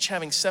 lamps, each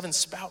having 7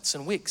 spouts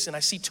and wicks. And I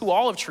see 2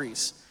 olive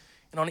trees,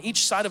 and on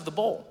each side of the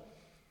bowl.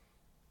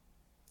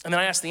 And then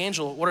I asked the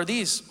angel, what are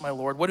these, my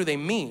Lord? What do they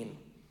mean?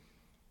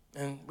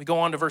 And we go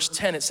on to verse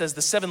 10. It says,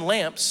 the 7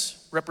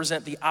 lamps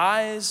represent the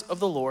eyes of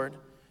the Lord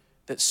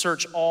that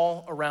search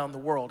all around the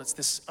world. It's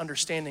this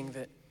understanding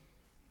that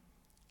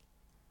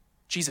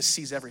Jesus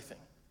sees everything,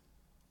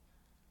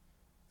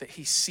 that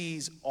he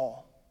sees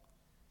all.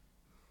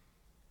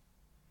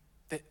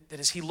 That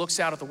as he looks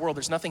out at the world,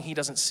 there's nothing he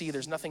doesn't see,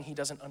 there's nothing he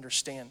doesn't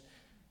understand.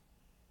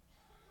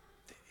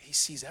 That he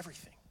sees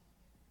everything.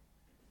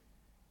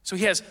 So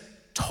he has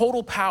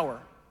total power,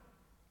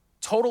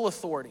 total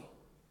authority,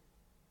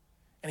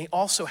 and he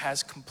also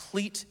has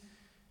complete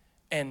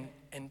and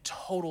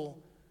total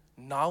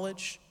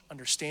knowledge,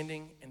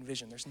 understanding, and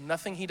vision. There's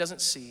nothing he doesn't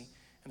see,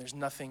 and there's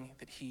nothing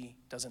that he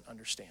doesn't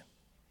understand.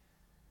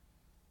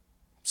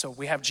 So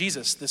we have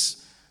Jesus,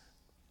 this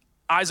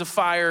eyes of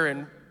fire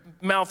and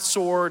mouth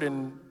sword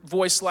and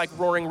voice like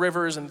roaring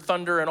rivers and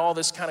thunder and all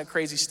this kind of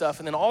crazy stuff.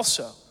 And then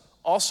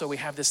also we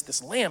have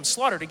this lamb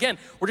slaughtered. Again,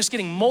 we're just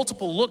getting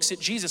multiple looks at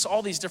Jesus,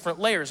 all these different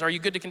layers. Are you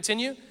good to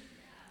continue?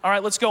 All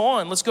right, let's go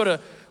on. Let's go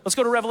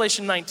to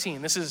Revelation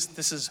 19. This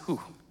is whew.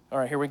 All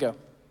right, here we go.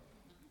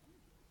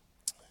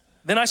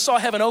 Then I saw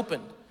heaven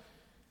opened,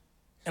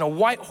 and a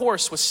white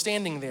horse was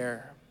standing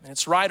there, and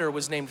its rider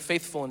was named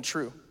Faithful and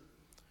True.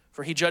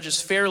 For he judges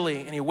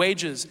fairly, and he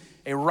wages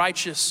a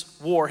righteous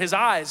war. His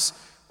eyes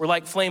were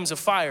like flames of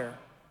fire.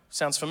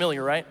 Sounds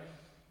familiar, right?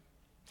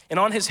 And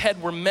on his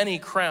head were many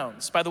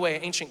crowns. By the way,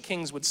 ancient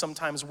kings would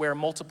sometimes wear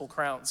multiple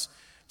crowns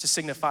to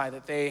signify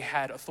that they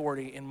had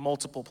authority in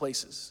multiple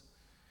places.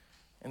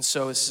 And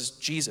so this is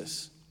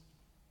Jesus,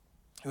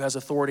 who has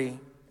authority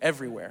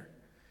everywhere.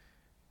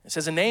 It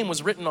says a name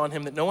was written on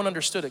him that no one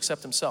understood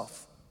except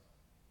himself.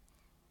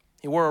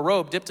 He wore a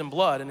robe dipped in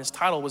blood, and his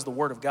title was the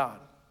Word of God.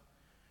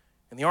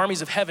 And the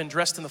armies of heaven,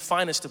 dressed in the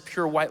finest of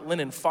pure white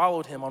linen,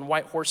 followed him on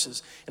white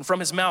horses. And from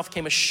his mouth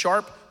came a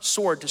sharp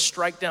sword to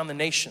strike down the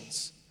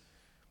nations.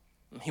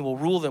 And he will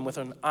rule them with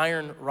an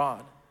iron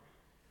rod.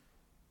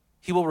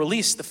 He will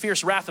release the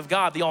fierce wrath of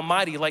God, the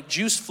Almighty, like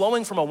juice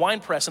flowing from a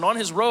winepress. And on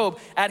his robe,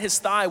 at his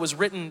thigh, was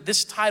written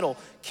this title,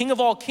 King of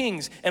all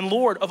kings and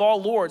Lord of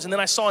all lords. And then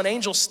I saw an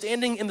angel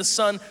standing in the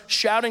sun,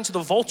 shouting to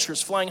the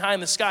vultures flying high in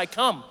the sky,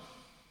 come,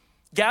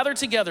 gather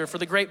together for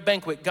the great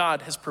banquet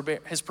God has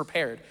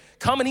prepared.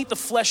 Come and eat the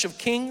flesh of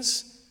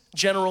kings,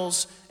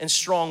 generals, and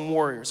strong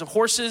warriors, of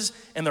horses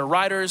and their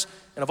riders,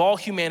 and of all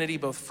humanity,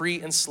 both free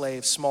and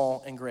slave,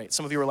 small and great.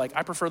 Some of you are like,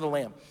 I prefer the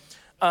lamb.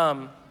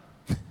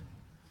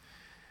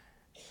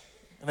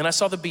 And then I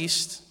saw the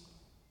beast,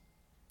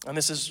 and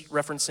this is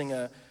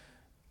referencing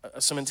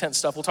some intense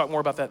stuff. We'll talk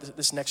more about that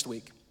this next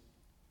week.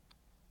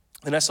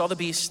 Then I saw the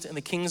beast and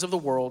the kings of the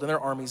world and their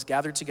armies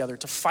gathered together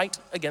to fight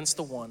against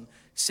the one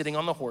sitting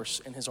on the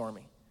horse and his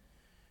army.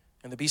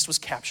 And the beast was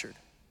captured,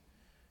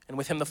 and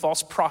with him the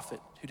false prophet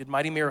who did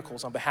mighty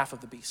miracles on behalf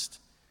of the beast,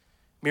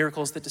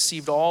 miracles that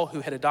deceived all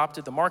who had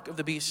adopted the mark of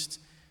the beast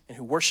and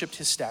who worshiped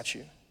his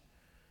statue.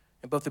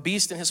 And both the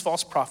beast and his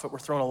false prophet were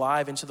thrown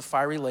alive into the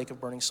fiery lake of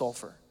burning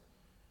sulfur.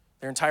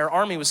 Their entire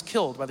army was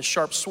killed by the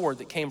sharp sword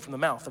that came from the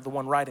mouth of the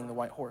one riding the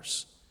white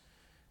horse.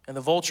 And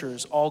the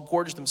vultures all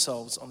gorged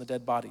themselves on the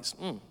dead bodies.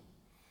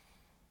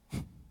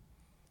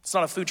 It's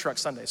not a food truck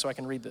Sunday, so I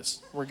can read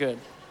this. We're good.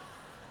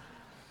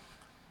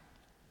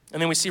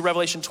 And then we see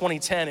Revelation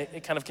 20:10.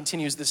 It kind of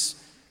continues this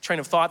train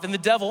of thought. Then the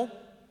devil,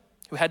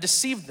 who had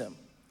deceived them,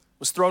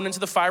 was thrown into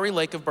the fiery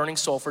lake of burning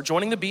sulfur,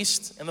 joining the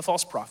beast and the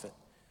false prophet.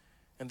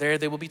 And there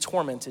they will be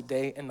tormented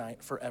day and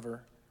night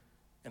forever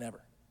and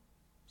ever.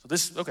 So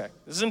this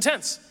is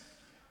intense.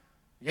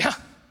 Yeah.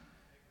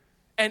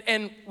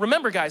 And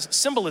remember, guys,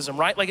 symbolism,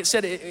 right? Like it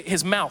said,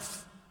 his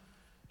mouth,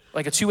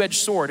 like a two-edged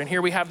sword. And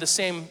here we have the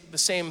same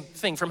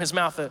thing from his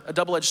mouth, a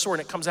double-edged sword,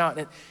 and it comes out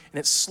and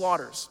it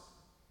slaughters.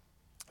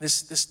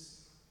 This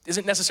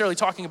isn't necessarily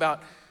talking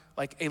about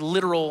like a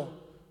literal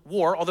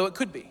war, although it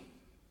could be.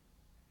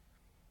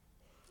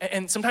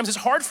 And sometimes it's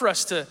hard for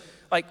us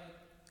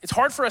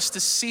to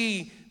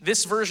see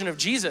this version of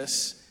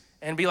Jesus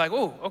and be like,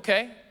 oh,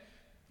 okay.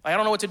 I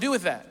don't know what to do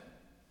with that.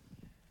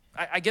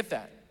 I get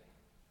that.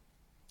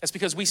 That's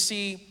because we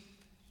see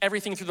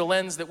everything through the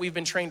lens that we've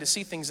been trained to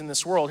see things in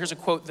this world. Here's a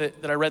quote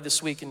that I read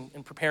this week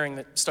in preparing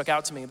that stuck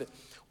out to me, that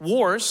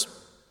wars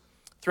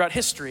throughout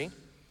history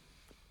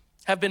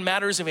have been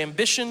matters of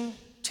ambition,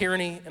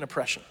 tyranny, and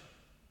oppression.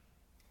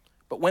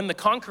 But when the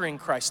conquering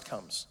Christ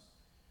comes,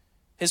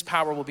 his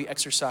power will be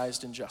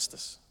exercised in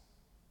justice.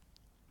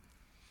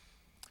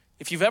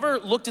 If you've ever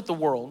looked at the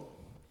world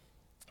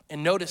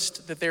and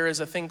noticed that there is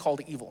a thing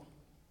called evil,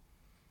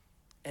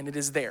 and it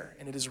is there,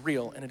 and it is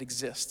real, and it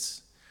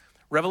exists,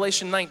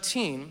 Revelation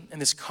 19 and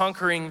this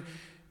conquering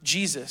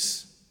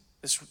Jesus,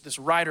 this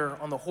rider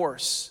on the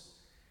horse,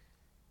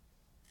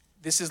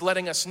 this is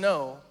letting us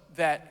know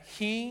that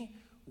he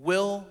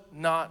will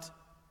not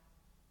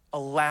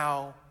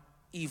allow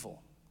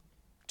evil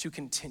to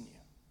continue.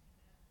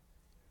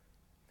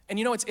 And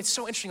you know, it's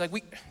so interesting, like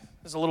this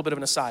is a little bit of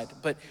an aside,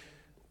 but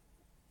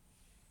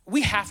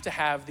we have to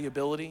have the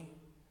ability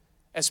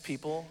as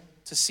people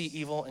to see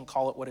evil and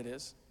call it what it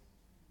is.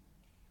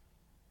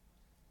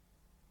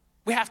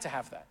 We have to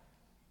have that.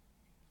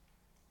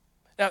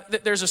 Now,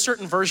 there's a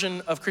certain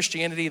version of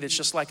Christianity that's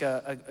just like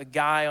a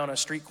guy on a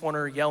street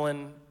corner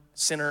yelling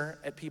sinner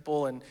at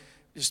people and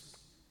just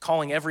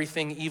calling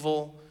everything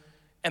evil.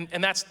 And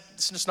that's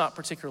just not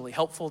particularly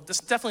helpful. That's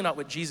definitely not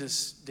what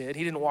Jesus did.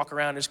 He didn't walk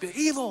around and just go,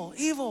 evil,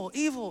 evil,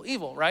 evil,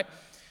 evil, right?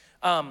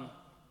 But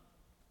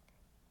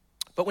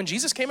when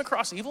Jesus came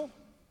across evil,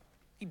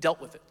 he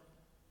dealt with it.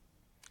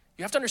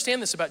 You have to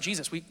understand this about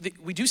Jesus. We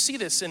do see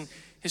this in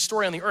his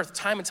story on the earth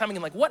time and time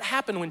again. Like, what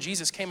happened when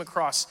Jesus came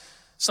across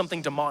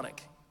something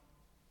demonic?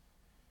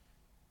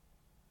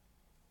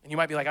 And you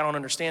might be like, I don't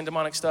understand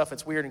demonic stuff.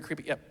 It's weird and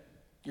creepy. Yeah,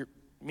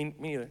 me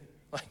neither.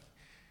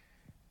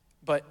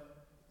 But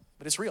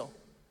it's real.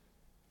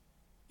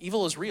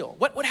 Evil is real.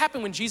 What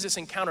happened when Jesus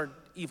encountered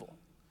evil?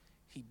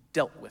 He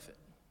dealt with it.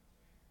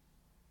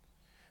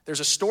 There's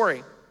a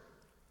story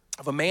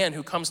of a man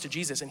who comes to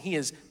Jesus and he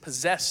is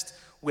possessed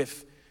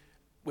with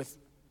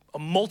a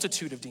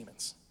multitude of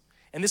demons.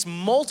 And this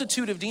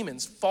multitude of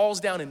demons falls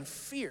down in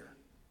fear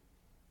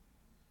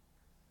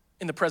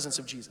in the presence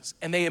of Jesus.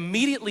 And they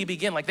immediately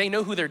begin, like they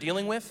know who they're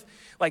dealing with.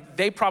 Like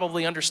they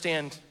probably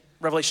understand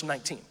Revelation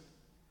 19.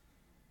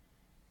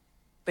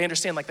 They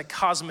understand like the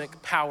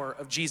cosmic power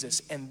of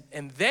Jesus. And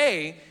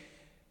they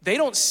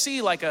don't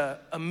see like a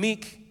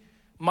meek,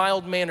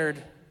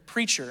 mild-mannered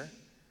preacher.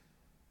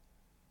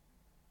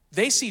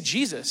 They see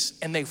Jesus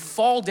and they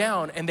fall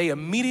down and they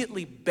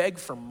immediately beg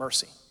for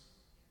mercy.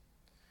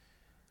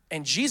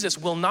 And Jesus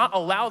will not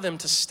allow them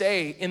to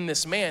stay in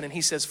this man. And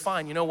he says,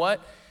 fine, you know what?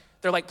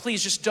 They're like,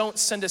 please just don't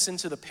send us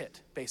into the pit,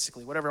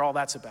 basically, whatever all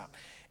that's about.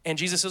 And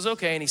Jesus says,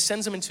 okay. And he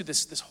sends them into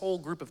this whole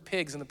group of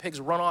pigs, and the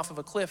pigs run off of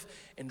a cliff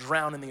and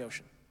drown in the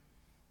ocean.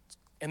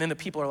 And then the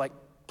people are like,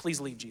 please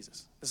leave,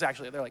 Jesus.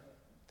 They're like,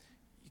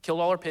 you killed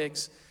all our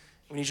pigs.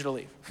 We need you to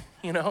leave,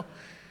 you know?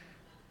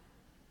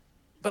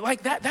 But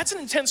like that's an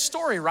intense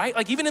story, right?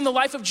 Like even in the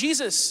life of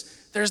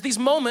Jesus, there's these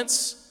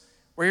moments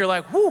where you're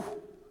like, whoo.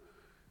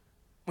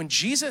 When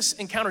Jesus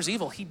encounters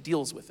evil, he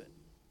deals with it.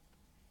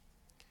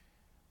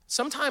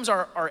 Sometimes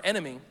our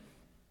enemy,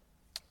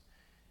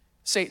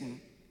 Satan,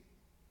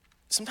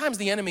 sometimes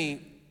the enemy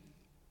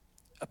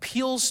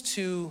appeals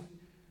to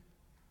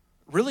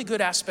really good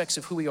aspects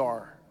of who we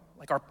are,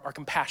 like our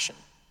compassion,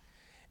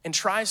 and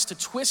tries to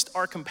twist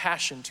our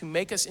compassion to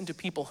make us into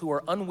people who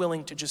are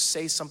unwilling to just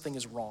say something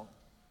is wrong.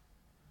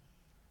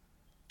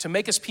 To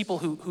make us people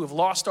who have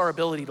lost our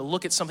ability to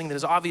look at something that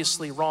is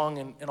obviously wrong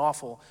and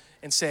awful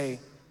and say,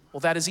 well,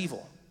 that is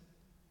evil.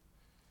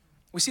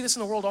 We see this in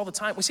the world all the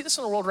time. We see this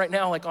in the world right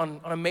now, like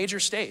on a major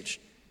stage.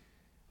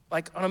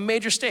 Like on a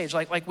major stage,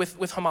 like with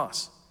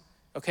Hamas.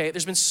 Okay,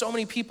 there's been so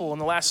many people in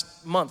the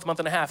last month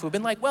and a half who've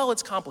been like, well,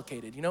 it's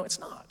complicated. You know, it's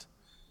not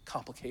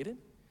complicated.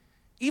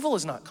 Evil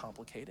is not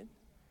complicated.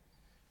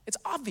 It's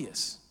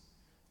obvious.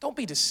 Don't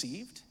be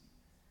deceived.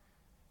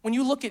 When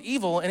you look at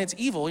evil and it's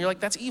evil, you're like,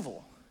 that's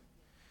evil.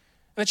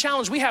 And the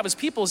challenge we have as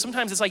people is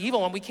sometimes it's like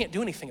evil and we can't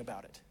do anything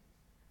about it.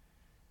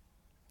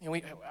 You know,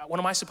 what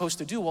am I supposed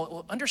to do?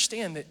 Well,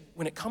 understand that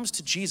when it comes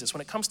to Jesus,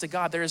 when it comes to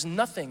God, there is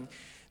nothing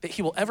that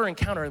he will ever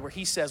encounter where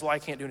he says, well, I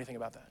can't do anything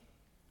about that.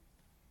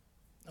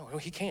 No,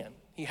 he can.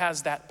 He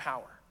has that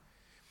power.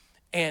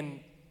 And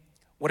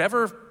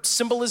whatever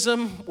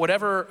symbolism,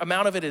 whatever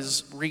amount of it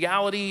is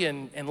reality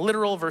and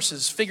literal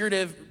versus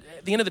figurative,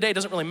 at the end of the day, it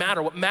doesn't really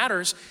matter. What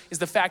matters is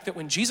the fact that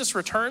when Jesus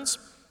returns,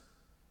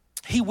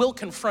 he will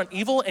confront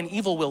evil and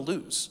evil will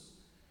lose.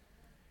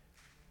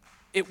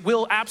 It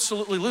will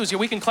absolutely lose. Yeah,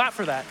 we can clap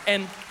for that.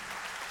 And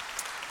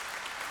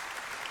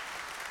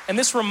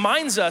this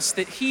reminds us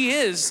that he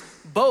is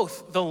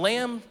both the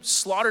lamb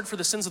slaughtered for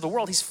the sins of the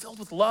world. He's filled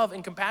with love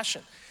and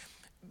compassion.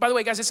 By the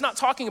way, guys, it's not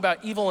talking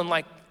about evil in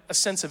like a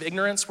sense of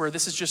ignorance where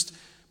this is just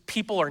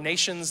people or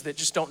nations that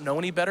just don't know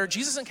any better.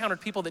 Jesus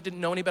encountered people that didn't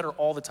know any better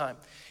all the time.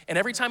 And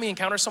every time he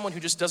encounters someone who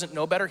just doesn't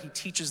know better, he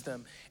teaches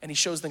them and he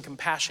shows them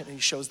compassion and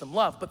he shows them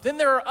love. But then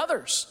there are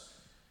others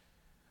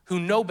who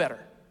know better.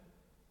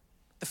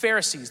 The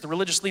Pharisees, the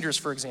religious leaders,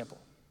 for example.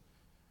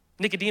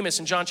 Nicodemus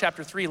in John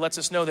chapter 3 lets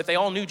us know that they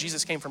all knew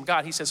Jesus came from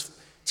God. He says,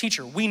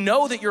 teacher, we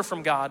know that you're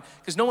from God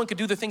because no one could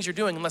do the things you're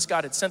doing unless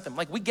God had sent them.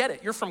 Like, we get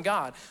it, you're from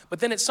God. But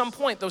then at some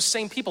point, those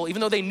same people, even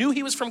though they knew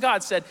he was from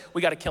God, said,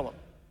 we got to kill him.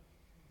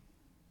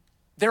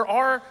 There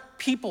are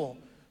people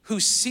who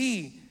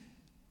see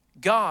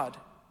God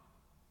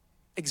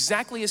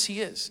exactly as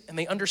he is, and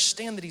they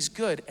understand that he's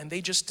good, and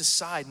they just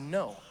decide,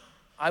 no,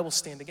 I will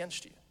stand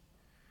against you.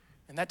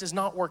 And that does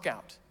not work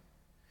out.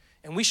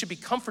 And we should be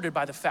comforted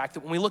by the fact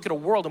that when we look at a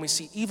world and we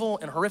see evil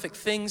and horrific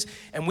things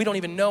and we don't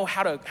even know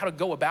how to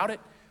go about it,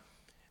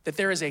 that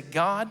there is a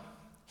God,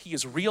 he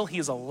is real, he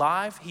is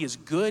alive, he is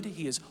good,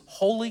 he is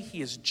holy,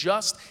 he is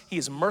just, he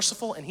is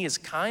merciful, and he is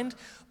kind,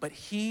 but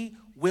he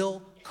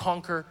will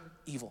conquer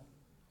evil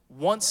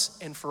once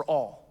and for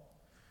all.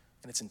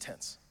 And it's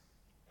intense.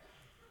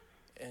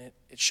 And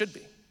it should be.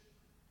 And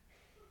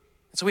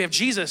so we have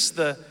Jesus,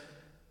 the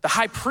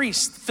high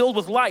priest, filled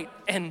with light,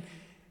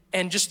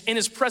 and just in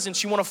his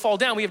presence, you want to fall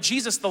down. We have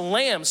Jesus, the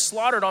lamb,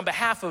 slaughtered on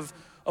behalf of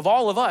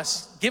all of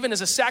us, given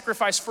as a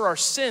sacrifice for our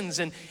sins.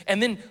 And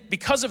then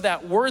because of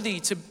that,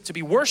 worthy to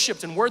be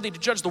worshiped and worthy to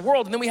judge the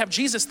world. And then we have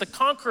Jesus, the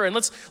conqueror. And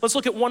let's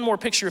look at one more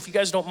picture, if you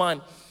guys don't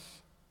mind.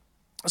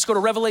 Let's go to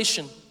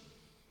Revelation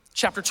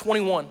chapter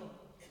 21.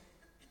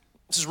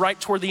 This is right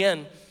toward the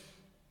end.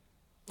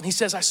 He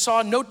says, I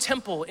saw no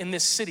temple in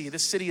this city.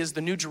 This city is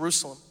the New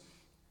Jerusalem.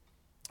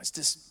 It's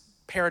this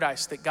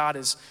paradise that God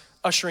is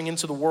ushering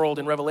into the world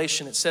in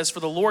Revelation. It says, for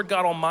the Lord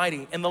God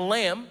Almighty and the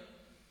Lamb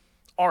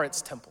are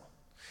its temple.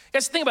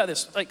 Guys, think about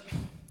this. Like,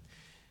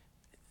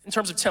 in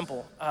terms of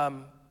temple,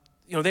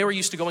 they were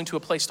used to going to a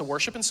place to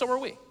worship, and so are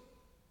we.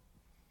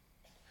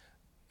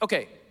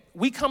 Okay,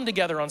 we come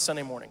together on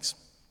Sunday mornings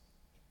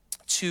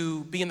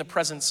to be in the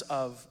presence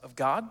of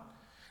God,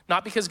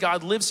 not because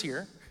God lives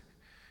here,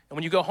 and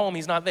when you go home,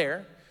 he's not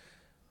there,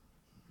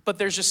 but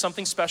there's just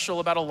something special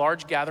about a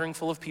large gathering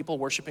full of people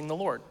worshiping the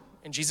Lord.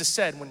 And Jesus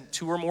said, when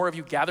two or more of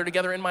you gather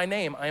together in my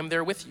name, I am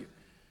there with you.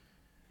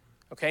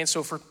 Okay, and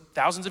so for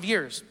thousands of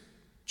years,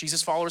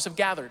 Jesus' followers have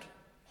gathered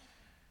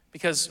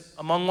because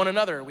among one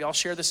another, we all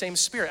share the same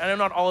spirit. I know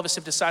not all of us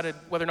have decided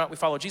whether or not we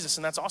follow Jesus,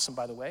 and that's awesome,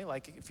 by the way.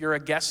 Like, if you're a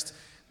guest,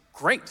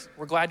 great.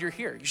 We're glad you're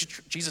here. You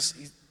should, Jesus,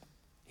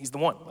 he's the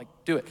one. Like,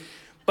 do it.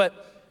 But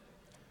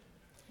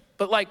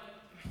like,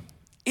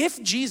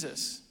 if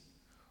Jesus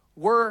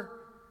were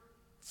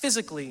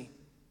physically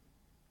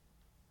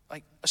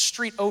like a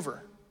street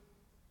over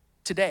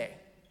today,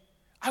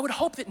 I would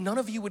hope that none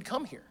of you would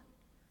come here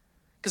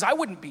because I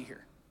wouldn't be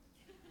here.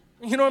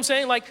 You know what I'm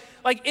saying? Like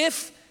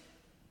if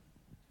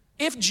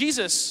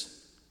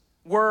Jesus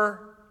were,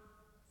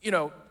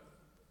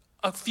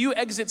 a few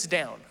exits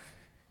down,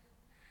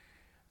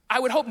 I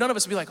would hope none of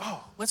us would be like,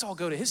 oh, let's all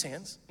go to his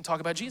hands and talk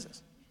about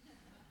Jesus.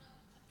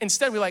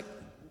 Instead, we're like,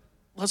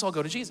 let's all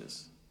go to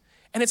Jesus.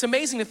 And it's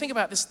amazing to think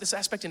about this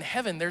aspect in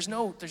heaven. There's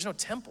no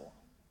temple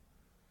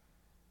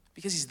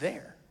because he's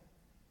there.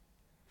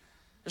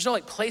 There's no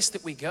place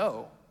that we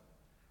go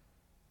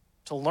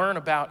to learn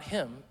about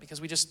him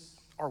because we just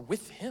are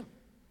with him.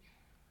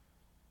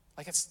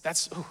 Like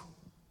that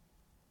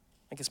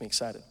gets me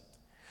excited.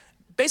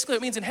 Basically,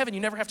 it means in heaven you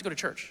never have to go to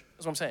church,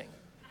 is what I'm saying.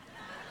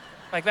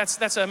 Like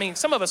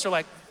some of us are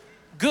like,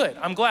 good,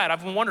 I'm glad,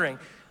 I've been wondering,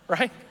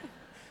 right?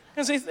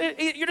 Because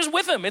you're just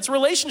with him, it's a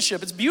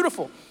relationship, it's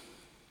beautiful.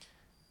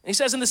 And he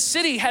says, and the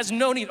city has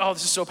no need, oh,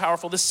 this is so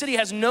powerful. The city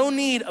has no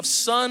need of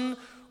sun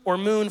or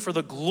moon, for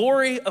the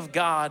glory of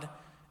God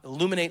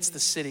illuminates the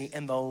city,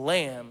 and the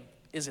Lamb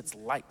is its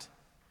light.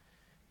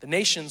 The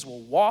nations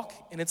will walk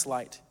in its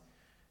light,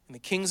 and the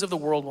kings of the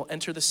world will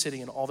enter the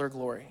city in all their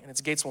glory, and its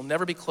gates will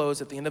never be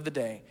closed at the end of the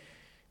day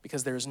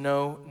because there is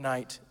no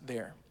night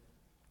there.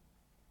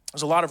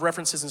 There's a lot of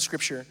references in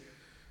Scripture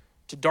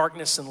to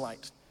darkness and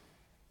light.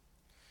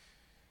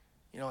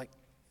 You know, like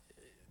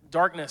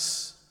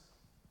darkness,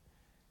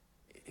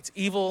 it's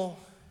evil,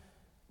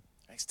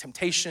 it's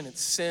temptation,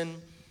 it's sin.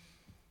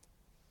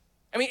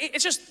 I mean,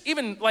 it's just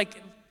even like,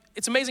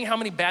 it's amazing how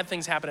many bad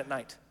things happen at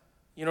night.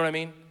 You know what I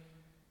mean?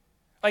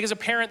 Like as a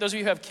parent, those of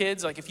you who have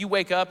kids, like if you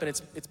wake up and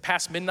it's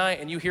past midnight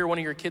and you hear one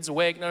of your kids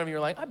awake, none of you are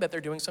like, I bet they're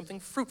doing something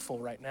fruitful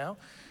right now.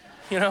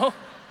 You know?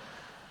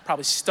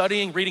 Probably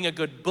studying, reading a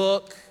good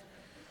book.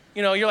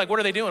 You know, you're like, what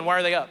are they doing? Why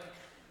are they up?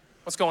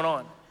 What's going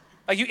on?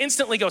 Like you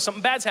instantly go,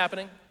 something bad's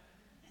happening,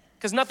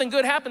 because nothing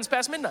good happens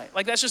past midnight.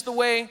 Like that's just the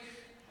way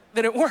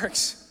that it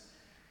works.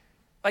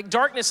 Like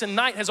darkness and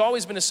night has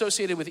always been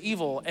associated with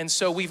evil. And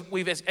so we've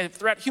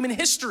throughout human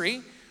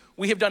history,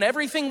 we have done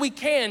everything we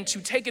can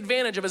to take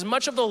advantage of as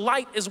much of the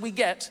light as we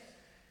get.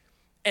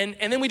 And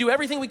then we do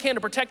everything we can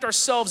to protect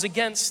ourselves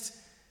against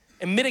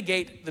and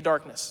mitigate the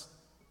darkness.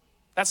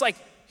 That's like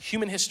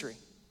human history.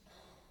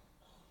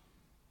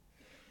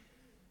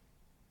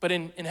 But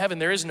in heaven,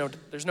 there's no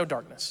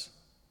darkness.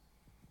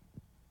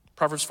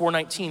 Proverbs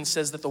 4:19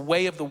 says that the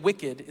way of the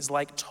wicked is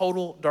like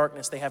total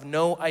darkness. They have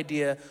no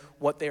idea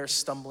what they are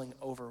stumbling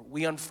over.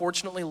 We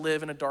unfortunately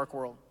live in a dark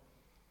world.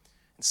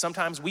 And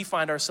sometimes we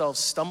find ourselves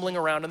stumbling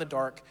around in the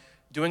dark,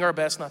 doing our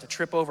best not to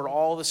trip over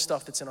all the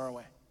stuff that's in our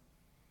way.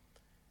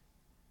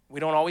 We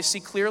don't always see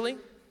clearly.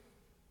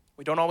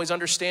 We don't always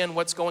understand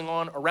what's going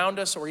on around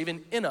us or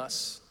even in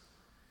us.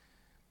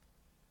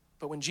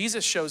 But when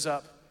Jesus shows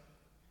up,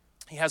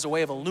 he has a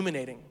way of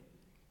illuminating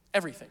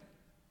everything.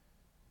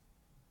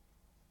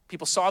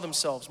 People saw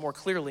themselves more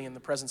clearly in the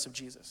presence of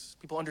Jesus.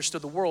 People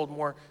understood the world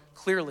more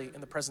clearly in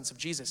the presence of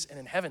Jesus. And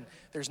in heaven,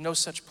 there's no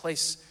such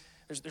place,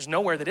 there's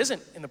nowhere that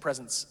isn't in the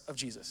presence of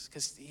Jesus,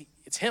 because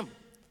it's him.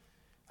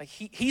 Like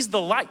he's the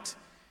light.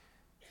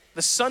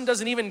 The sun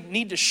doesn't even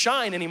need to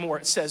shine anymore,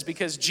 it says,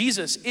 because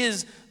Jesus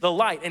is the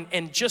light.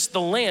 And just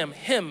the Lamb,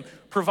 him,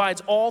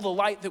 provides all the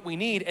light that we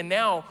need. And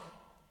now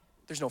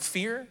there's no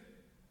fear.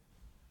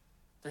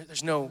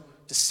 There's no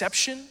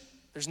deception.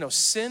 There's no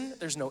sin,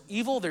 there's no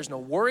evil, there's no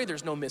worry,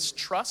 there's no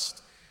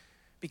mistrust,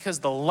 because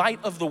the light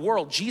of the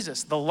world,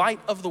 Jesus, the light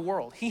of the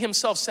world, he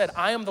himself said,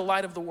 I am the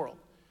light of the world.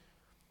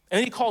 And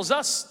then he calls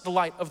us the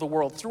light of the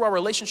world through our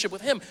relationship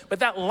with him. But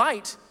that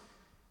light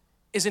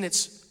is in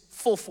its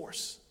full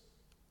force,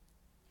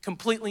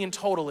 completely and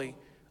totally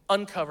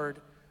uncovered,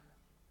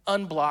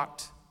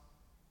 unblocked,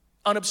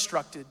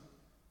 unobstructed,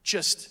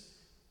 just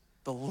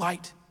the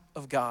light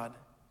of God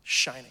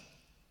shining.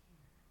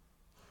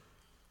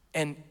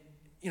 And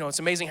you know, it's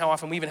amazing how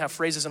often we even have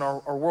phrases in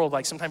our world,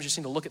 like sometimes you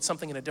seem to look at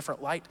something in a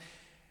different light.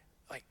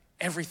 Like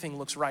everything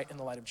looks right in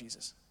the light of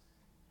Jesus.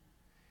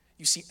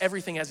 You see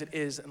everything as it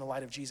is in the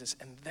light of Jesus.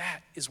 And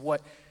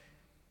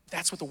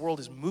that's what the world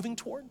is moving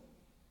toward.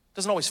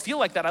 Doesn't always feel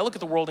like that. I look at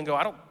the world and go,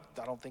 I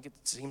don't think it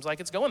seems like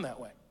it's going that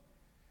way.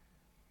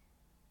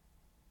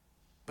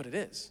 But it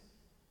is.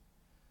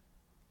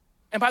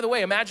 And by the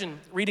way, imagine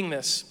reading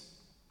this.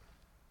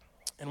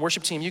 And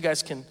worship team, you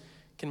guys can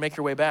make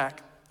your way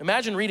back.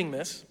 Imagine reading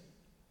this.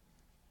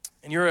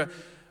 And you're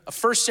a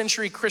first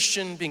century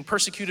Christian being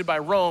persecuted by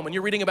Rome, and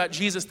you're reading about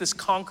Jesus, this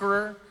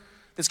conqueror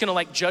that's gonna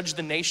like judge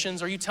the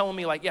nations. Are you telling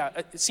me like, yeah,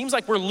 it seems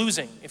like we're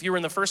losing. If you were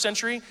in the first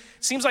century, it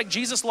seems like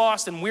Jesus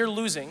lost and we're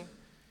losing.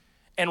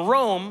 And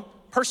Rome,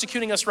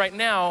 persecuting us right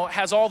now,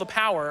 has all the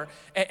power.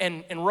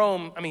 And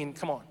Rome, I mean,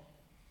 come on.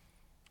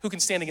 Who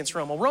can stand against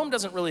Rome? Well, Rome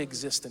doesn't really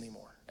exist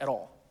anymore at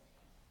all.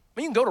 I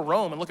mean, you can go to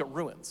Rome and look at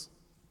ruins.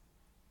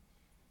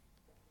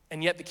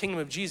 And yet the kingdom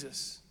of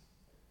Jesus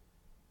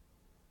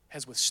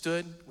has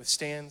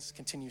withstands,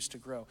 continues to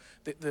grow.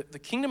 The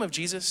kingdom of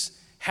Jesus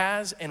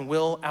has and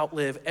will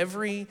outlive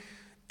every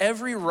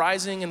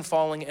rising and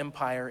falling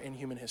empire in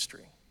human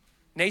history.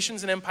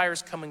 Nations and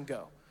empires come and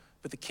go,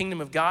 but the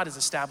kingdom of God is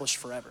established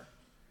forever.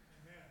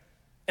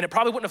 And it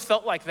probably wouldn't have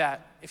felt like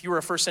that if you were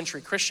a first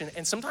century Christian,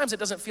 and sometimes it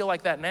doesn't feel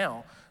like that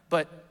now,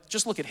 but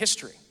just look at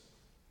history.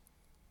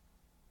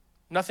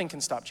 Nothing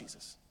can stop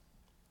Jesus.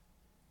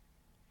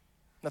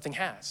 Nothing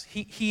has.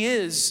 He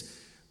is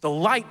the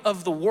light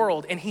of the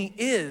world, and he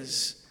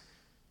is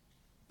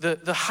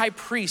the high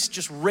priest,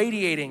 just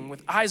radiating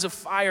with eyes of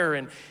fire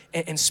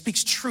and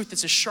speaks truth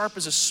that's as sharp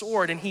as a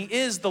sword. And he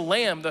is the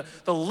lamb,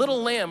 the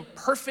little lamb,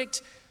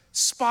 perfect,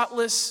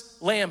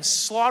 spotless lamb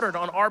slaughtered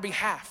on our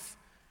behalf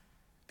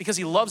because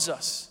he loves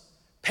us,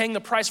 paying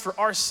the price for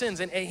our sins.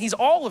 And he's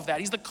all of that.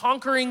 He's the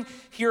conquering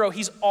hero.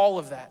 He's all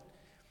of that.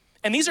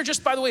 And these are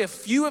just, by the way, a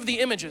few of the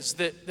images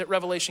that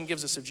Revelation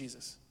gives us of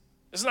Jesus.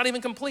 This is not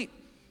even complete.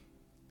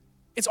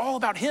 It's all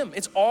about him.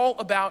 It's all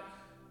about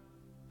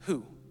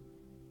who?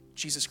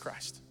 Jesus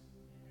Christ.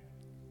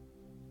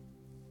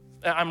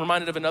 I'm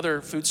reminded of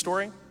another food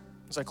story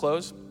as I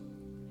close.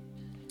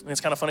 And it's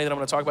kind of funny that I'm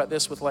going to talk about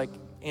this with like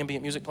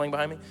ambient music playing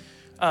behind me.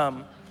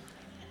 But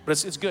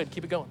it's good.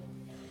 Keep it going.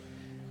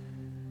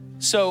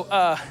 So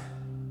I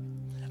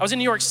I was in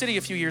New York City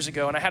a few years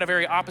ago, and I had a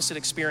very opposite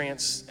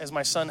experience as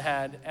my son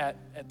had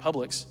at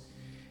Publix.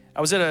 I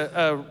was at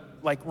a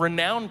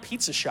renowned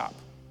pizza shop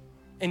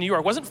in New York.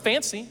 It wasn't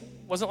fancy,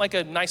 wasn't like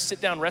a nice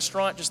sit-down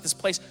restaurant, just this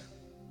place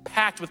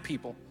packed with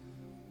people.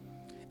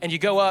 And you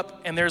go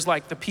up, and there's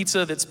like the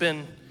pizza that's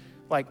been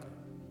like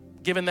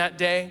given that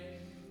day,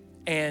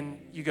 and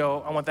you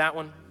go, I want that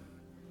one.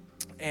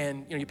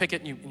 And you pick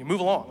it and you move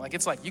along. Like,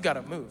 it's like, you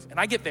gotta move. And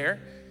I get there,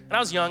 and I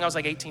was young, I was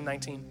like 18,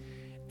 19.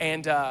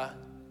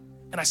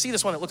 And I see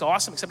this one that looked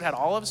awesome, except it had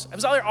olives. It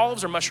was either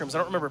olives or mushrooms. I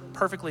don't remember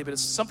perfectly, but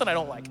it's something I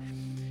don't like.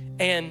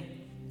 And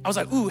I was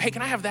like, ooh, hey,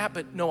 can I have that,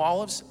 but no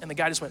olives? And the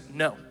guy just went,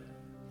 no.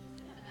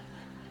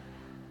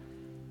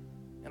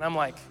 And I'm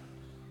like,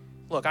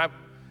 look,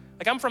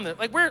 I'm from the,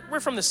 we're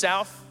from the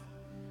South.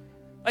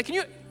 Like, can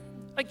you,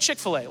 like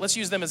Chick-fil-A, let's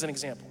use them as an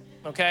example,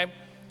 okay?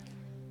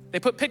 They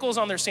put pickles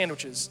on their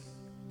sandwiches.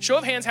 Show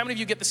of hands, how many of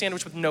you get the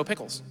sandwich with no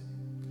pickles?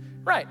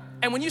 Right,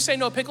 and when you say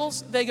no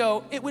pickles, they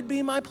go, it would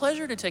be my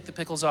pleasure to take the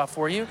pickles off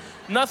for you.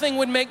 Nothing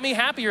would make me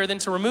happier than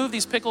to remove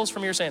these pickles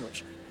from your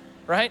sandwich,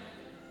 right?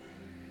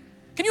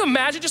 Can you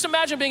imagine, just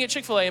imagine being at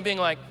Chick-fil-A and being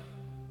like,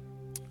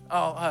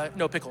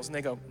 no pickles, and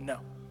they go, no,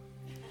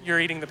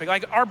 you're eating the pickle.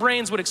 Like, our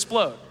brains would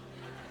explode.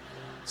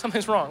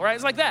 Something's wrong, right?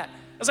 It's like that.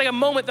 It's like a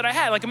moment that I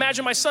had. Like,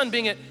 imagine my son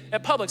being at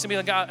Publix and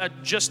being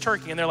like, just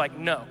turkey, and they're like,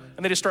 no.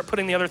 And they just start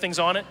putting the other things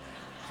on it.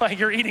 Like,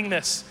 you're eating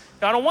this.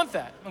 I don't want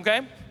that,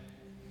 okay?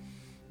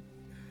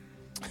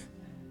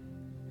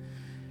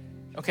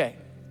 Okay,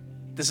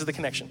 this is the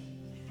connection.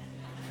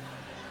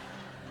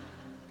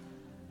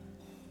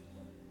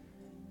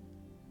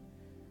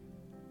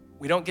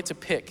 We don't get to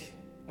pick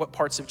what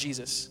parts of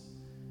Jesus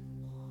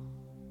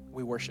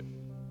we worship.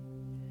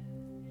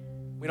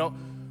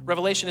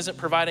 Revelation isn't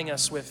providing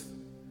us with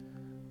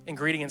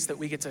ingredients that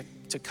we get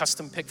to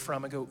custom pick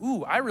from and go,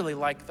 ooh, I really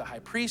like the high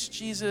priest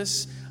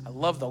Jesus. I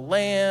love the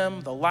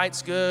lamb. The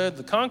light's good.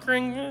 The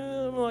conquering,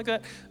 like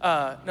that.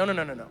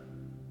 No.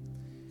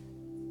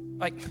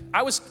 Like,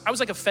 I was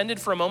like offended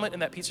for a moment in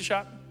that pizza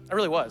shop. I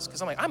really was,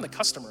 because I'm like, I'm the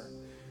customer,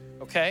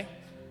 okay?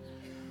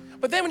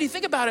 But then when you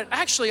think about it,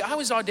 actually, I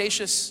was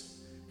audacious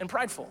and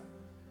prideful.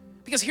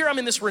 Because here I'm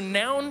in this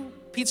renowned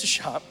pizza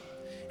shop,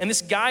 and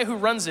this guy who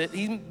runs it,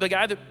 the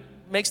guy that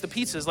makes the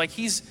pizzas, like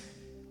he's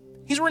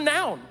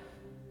renowned.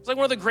 He's like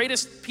one of the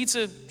greatest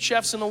pizza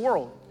chefs in the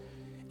world.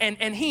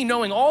 And he,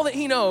 knowing all that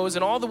he knows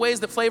and all the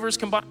ways that flavors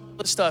combine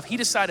with stuff, he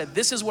decided,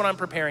 this is what I'm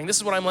preparing, this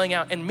is what I'm laying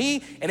out. And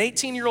me, an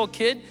 18-year-old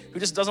kid who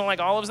just doesn't like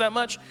olives that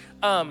much,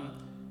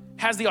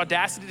 has the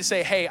audacity to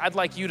say, hey, I'd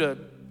like you to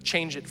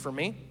change it for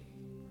me.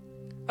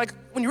 Like,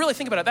 when you really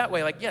think about it that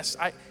way, like, yes,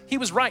 he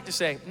was right to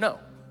say no.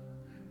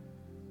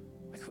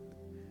 Like,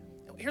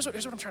 here's what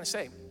I'm trying to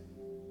say.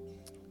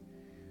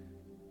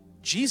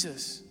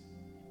 Jesus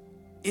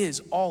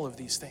is all of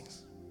these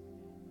things.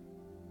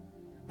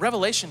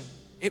 Revelation,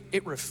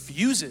 it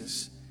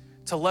refuses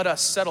to let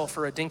us settle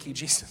for a dinky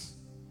Jesus.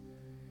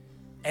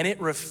 And it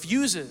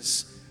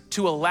refuses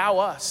to allow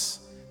us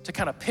to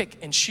kind of pick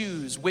and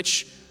choose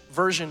which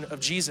version of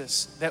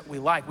Jesus that we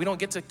like. We don't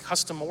get to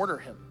custom order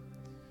him.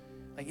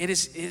 Like,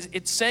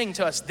 it's saying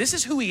to us, this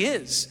is who he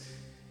is.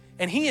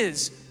 And he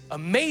is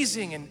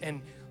amazing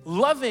and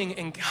loving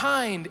and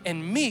kind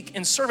and meek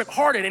and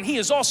servant-hearted, and he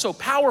is also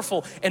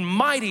powerful and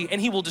mighty,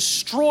 and he will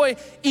destroy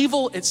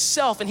evil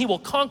itself, and he will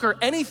conquer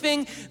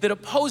anything that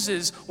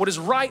opposes what is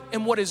right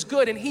and what is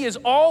good, and he is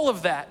all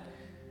of that.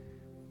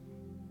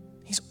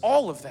 He's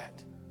all of that.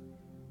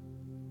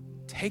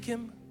 Take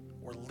him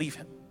or leave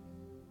him.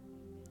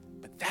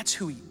 But that's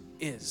who he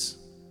is.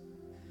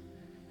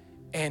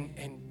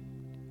 And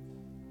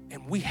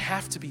we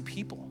have to be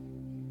people.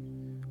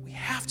 We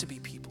have to be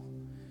people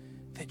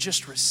that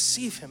just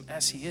receive him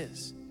as he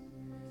is.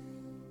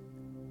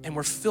 And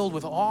we're filled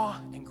with awe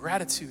and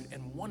gratitude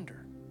and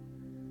wonder.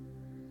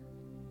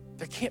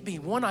 There can't be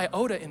one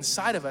iota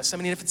inside of us. I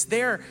mean, if it's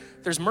there,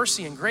 there's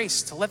mercy and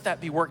grace to let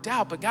that be worked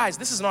out. But guys,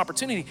 this is an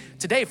opportunity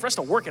today for us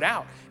to work it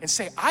out and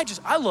say,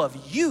 I love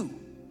you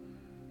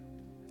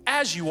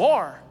as you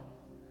are.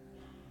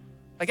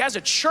 Like, as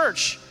a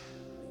church,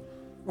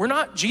 we're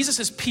not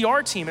Jesus's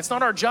PR team. It's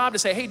not our job to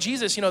say, hey,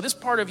 Jesus, this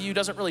part of you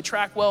doesn't really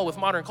track well with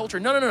modern culture.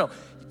 No.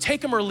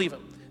 Take him or leave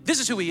him. This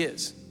is who he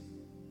is.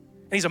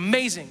 And he's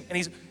amazing. And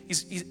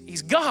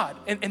he's God.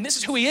 And this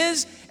is who he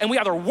is. And we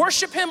either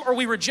worship him or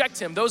we reject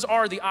him. Those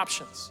are the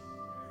options.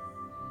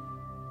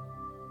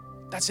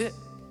 That's it.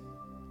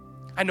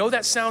 I know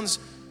that sounds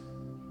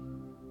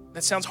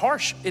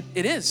harsh.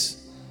 It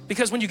is.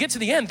 Because when you get to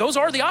the end, those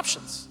are the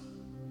options.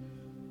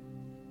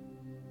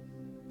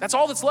 That's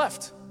all that's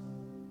left.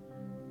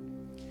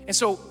 And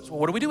so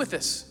what do we do with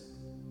this?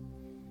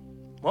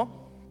 Well,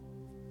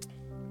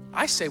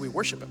 I say we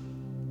worship him.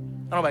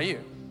 I don't know about you,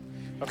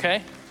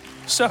 okay?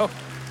 So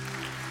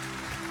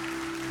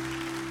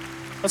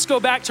let's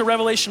go back to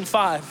Revelation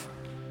 5.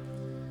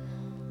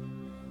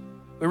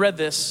 We read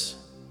this.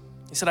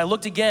 He said, I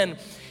looked again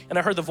and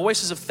I heard the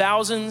voices of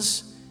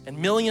thousands and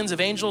millions of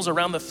angels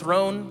around the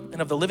throne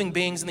and of the living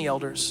beings and the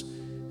elders.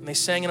 And they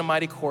sang in a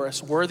mighty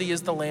chorus, worthy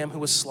is the Lamb who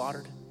was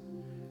slaughtered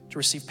to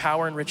receive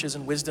power and riches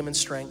and wisdom and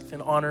strength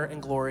and honor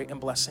and glory and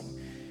blessing.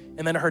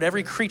 And then I heard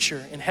every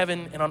creature in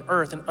heaven and on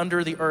earth and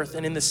under the earth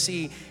and in the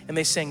sea, and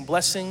they sang,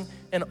 blessing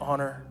and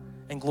honor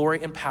and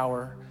glory and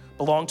power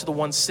belong to the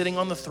one sitting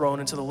on the throne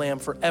and to the Lamb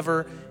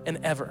forever and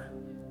ever.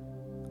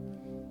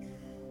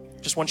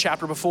 Just one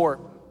chapter before,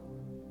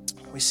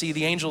 we see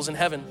the angels in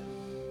heaven.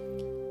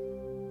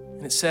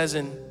 And it says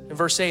in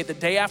verse 8 that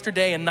day after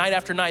day and night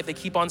after night, they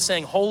keep on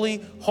saying,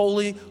 holy,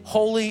 holy,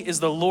 holy is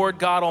the Lord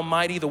God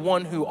Almighty, the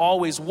one who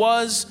always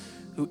was,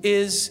 who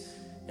is,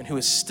 and who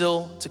is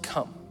still to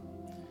come.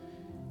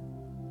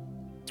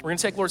 We're gonna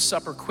take Lord's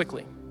Supper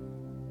quickly.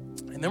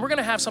 And then we're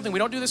gonna have something, we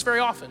don't do this very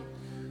often,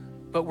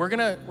 but we're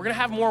gonna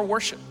have more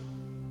worship.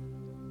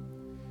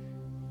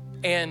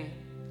 And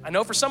I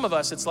know for some of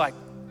us, it's like,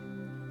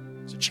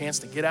 it's a chance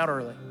to get out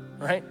early,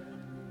 right?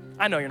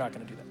 I know you're not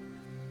gonna do that.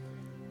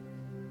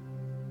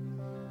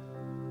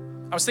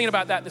 I was thinking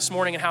about that this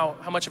morning and how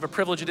much of a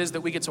privilege it is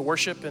that we get to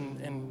worship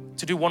and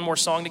to do one more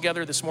song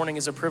together this morning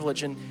is a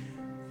privilege. And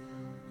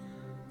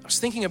I was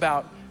thinking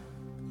about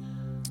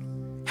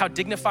how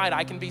dignified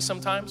I can be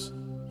sometimes,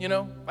 you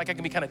know? Like I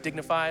can be kind of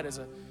dignified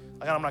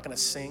like I'm not gonna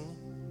sing.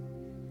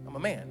 I'm a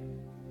man.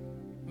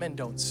 Men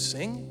don't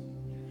sing.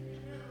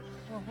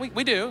 Well,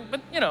 we do, but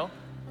you know,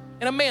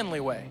 in a manly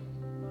way,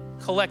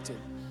 collected,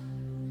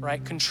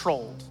 right?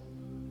 Controlled.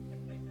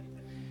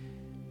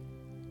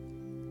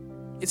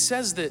 It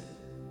says that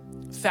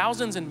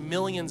thousands and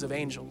millions of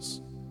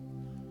angels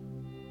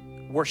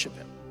worship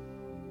him.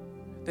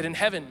 That in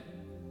heaven,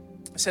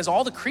 it says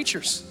all the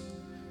creatures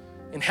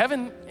in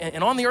heaven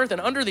and on the earth and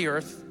under the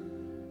earth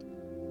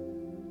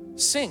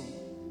sing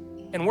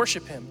and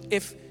worship him.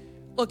 If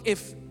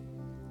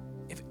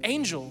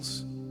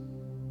angels,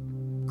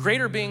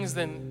 greater beings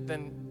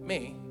than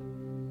me,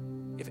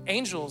 if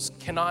angels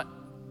cannot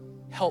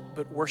help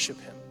but worship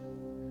him,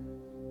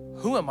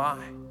 who am I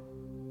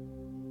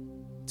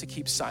to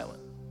keep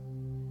silent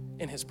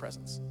in his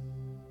presence?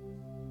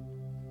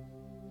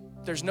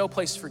 There's no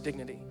place for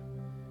dignity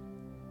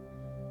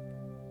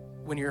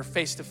when you're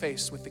face to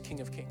face with the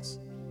King of Kings.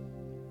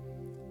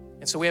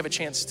 And so we have a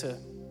chance to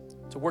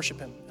worship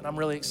him, and I'm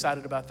really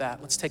excited about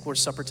that. Let's take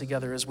Lord's Supper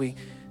together as we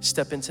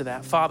step into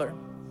that. Father,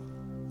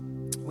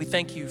 we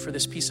thank you for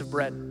this piece of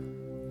bread.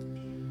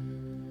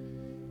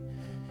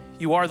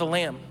 You are the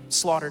Lamb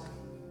slaughtered.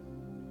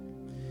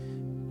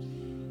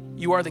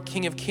 You are the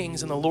King of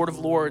Kings and the Lord of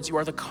Lords. You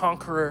are the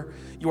conqueror.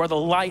 You are the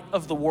light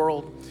of the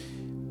world.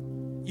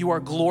 You are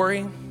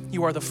glory.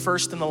 You are the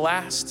first and the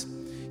last.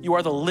 You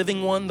are the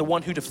living one, the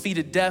one who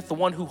defeated death, the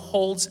one who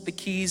holds the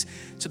keys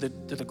to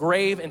the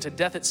grave and to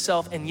death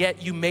itself. And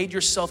yet you made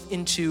yourself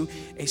into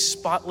a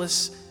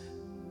spotless,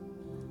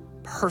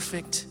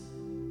 perfect,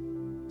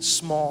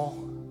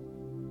 small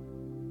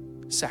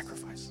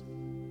sacrifice.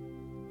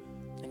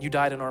 And you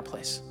died in our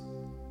place.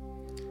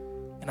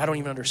 And I don't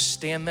even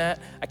understand that.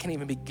 I can't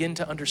even begin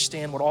to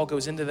understand what all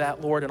goes into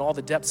that, Lord, and all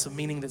the depths of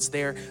meaning that's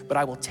there, but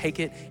I will take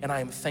it and I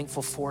am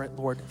thankful for it,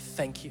 Lord.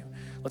 Thank you.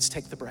 Let's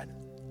take the bread.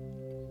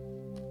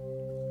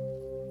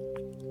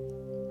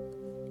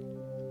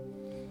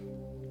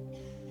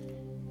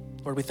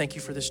 Lord, we thank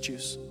you for this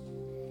juice.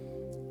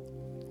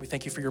 We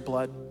thank you for your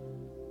blood.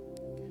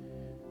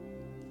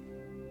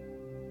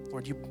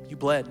 Lord, you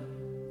bled.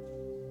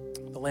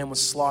 The lamb was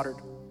slaughtered.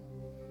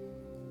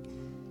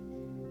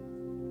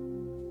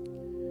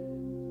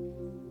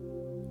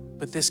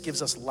 But this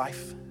gives us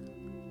life.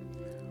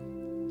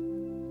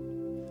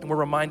 And we're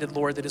reminded,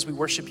 Lord, that as we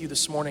worship you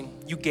this morning,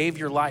 you gave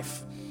your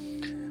life,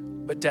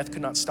 but death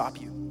could not stop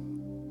you.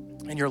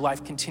 And your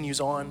life continues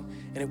on,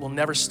 and it will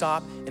never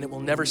stop, and it will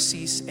never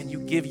cease. And you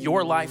give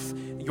your life,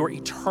 your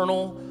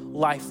eternal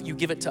life. You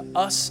give it to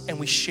us, and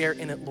we share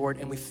in it, Lord,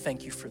 and we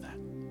thank you for that.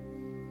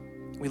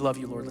 We love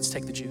you, Lord. Let's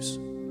take the juice.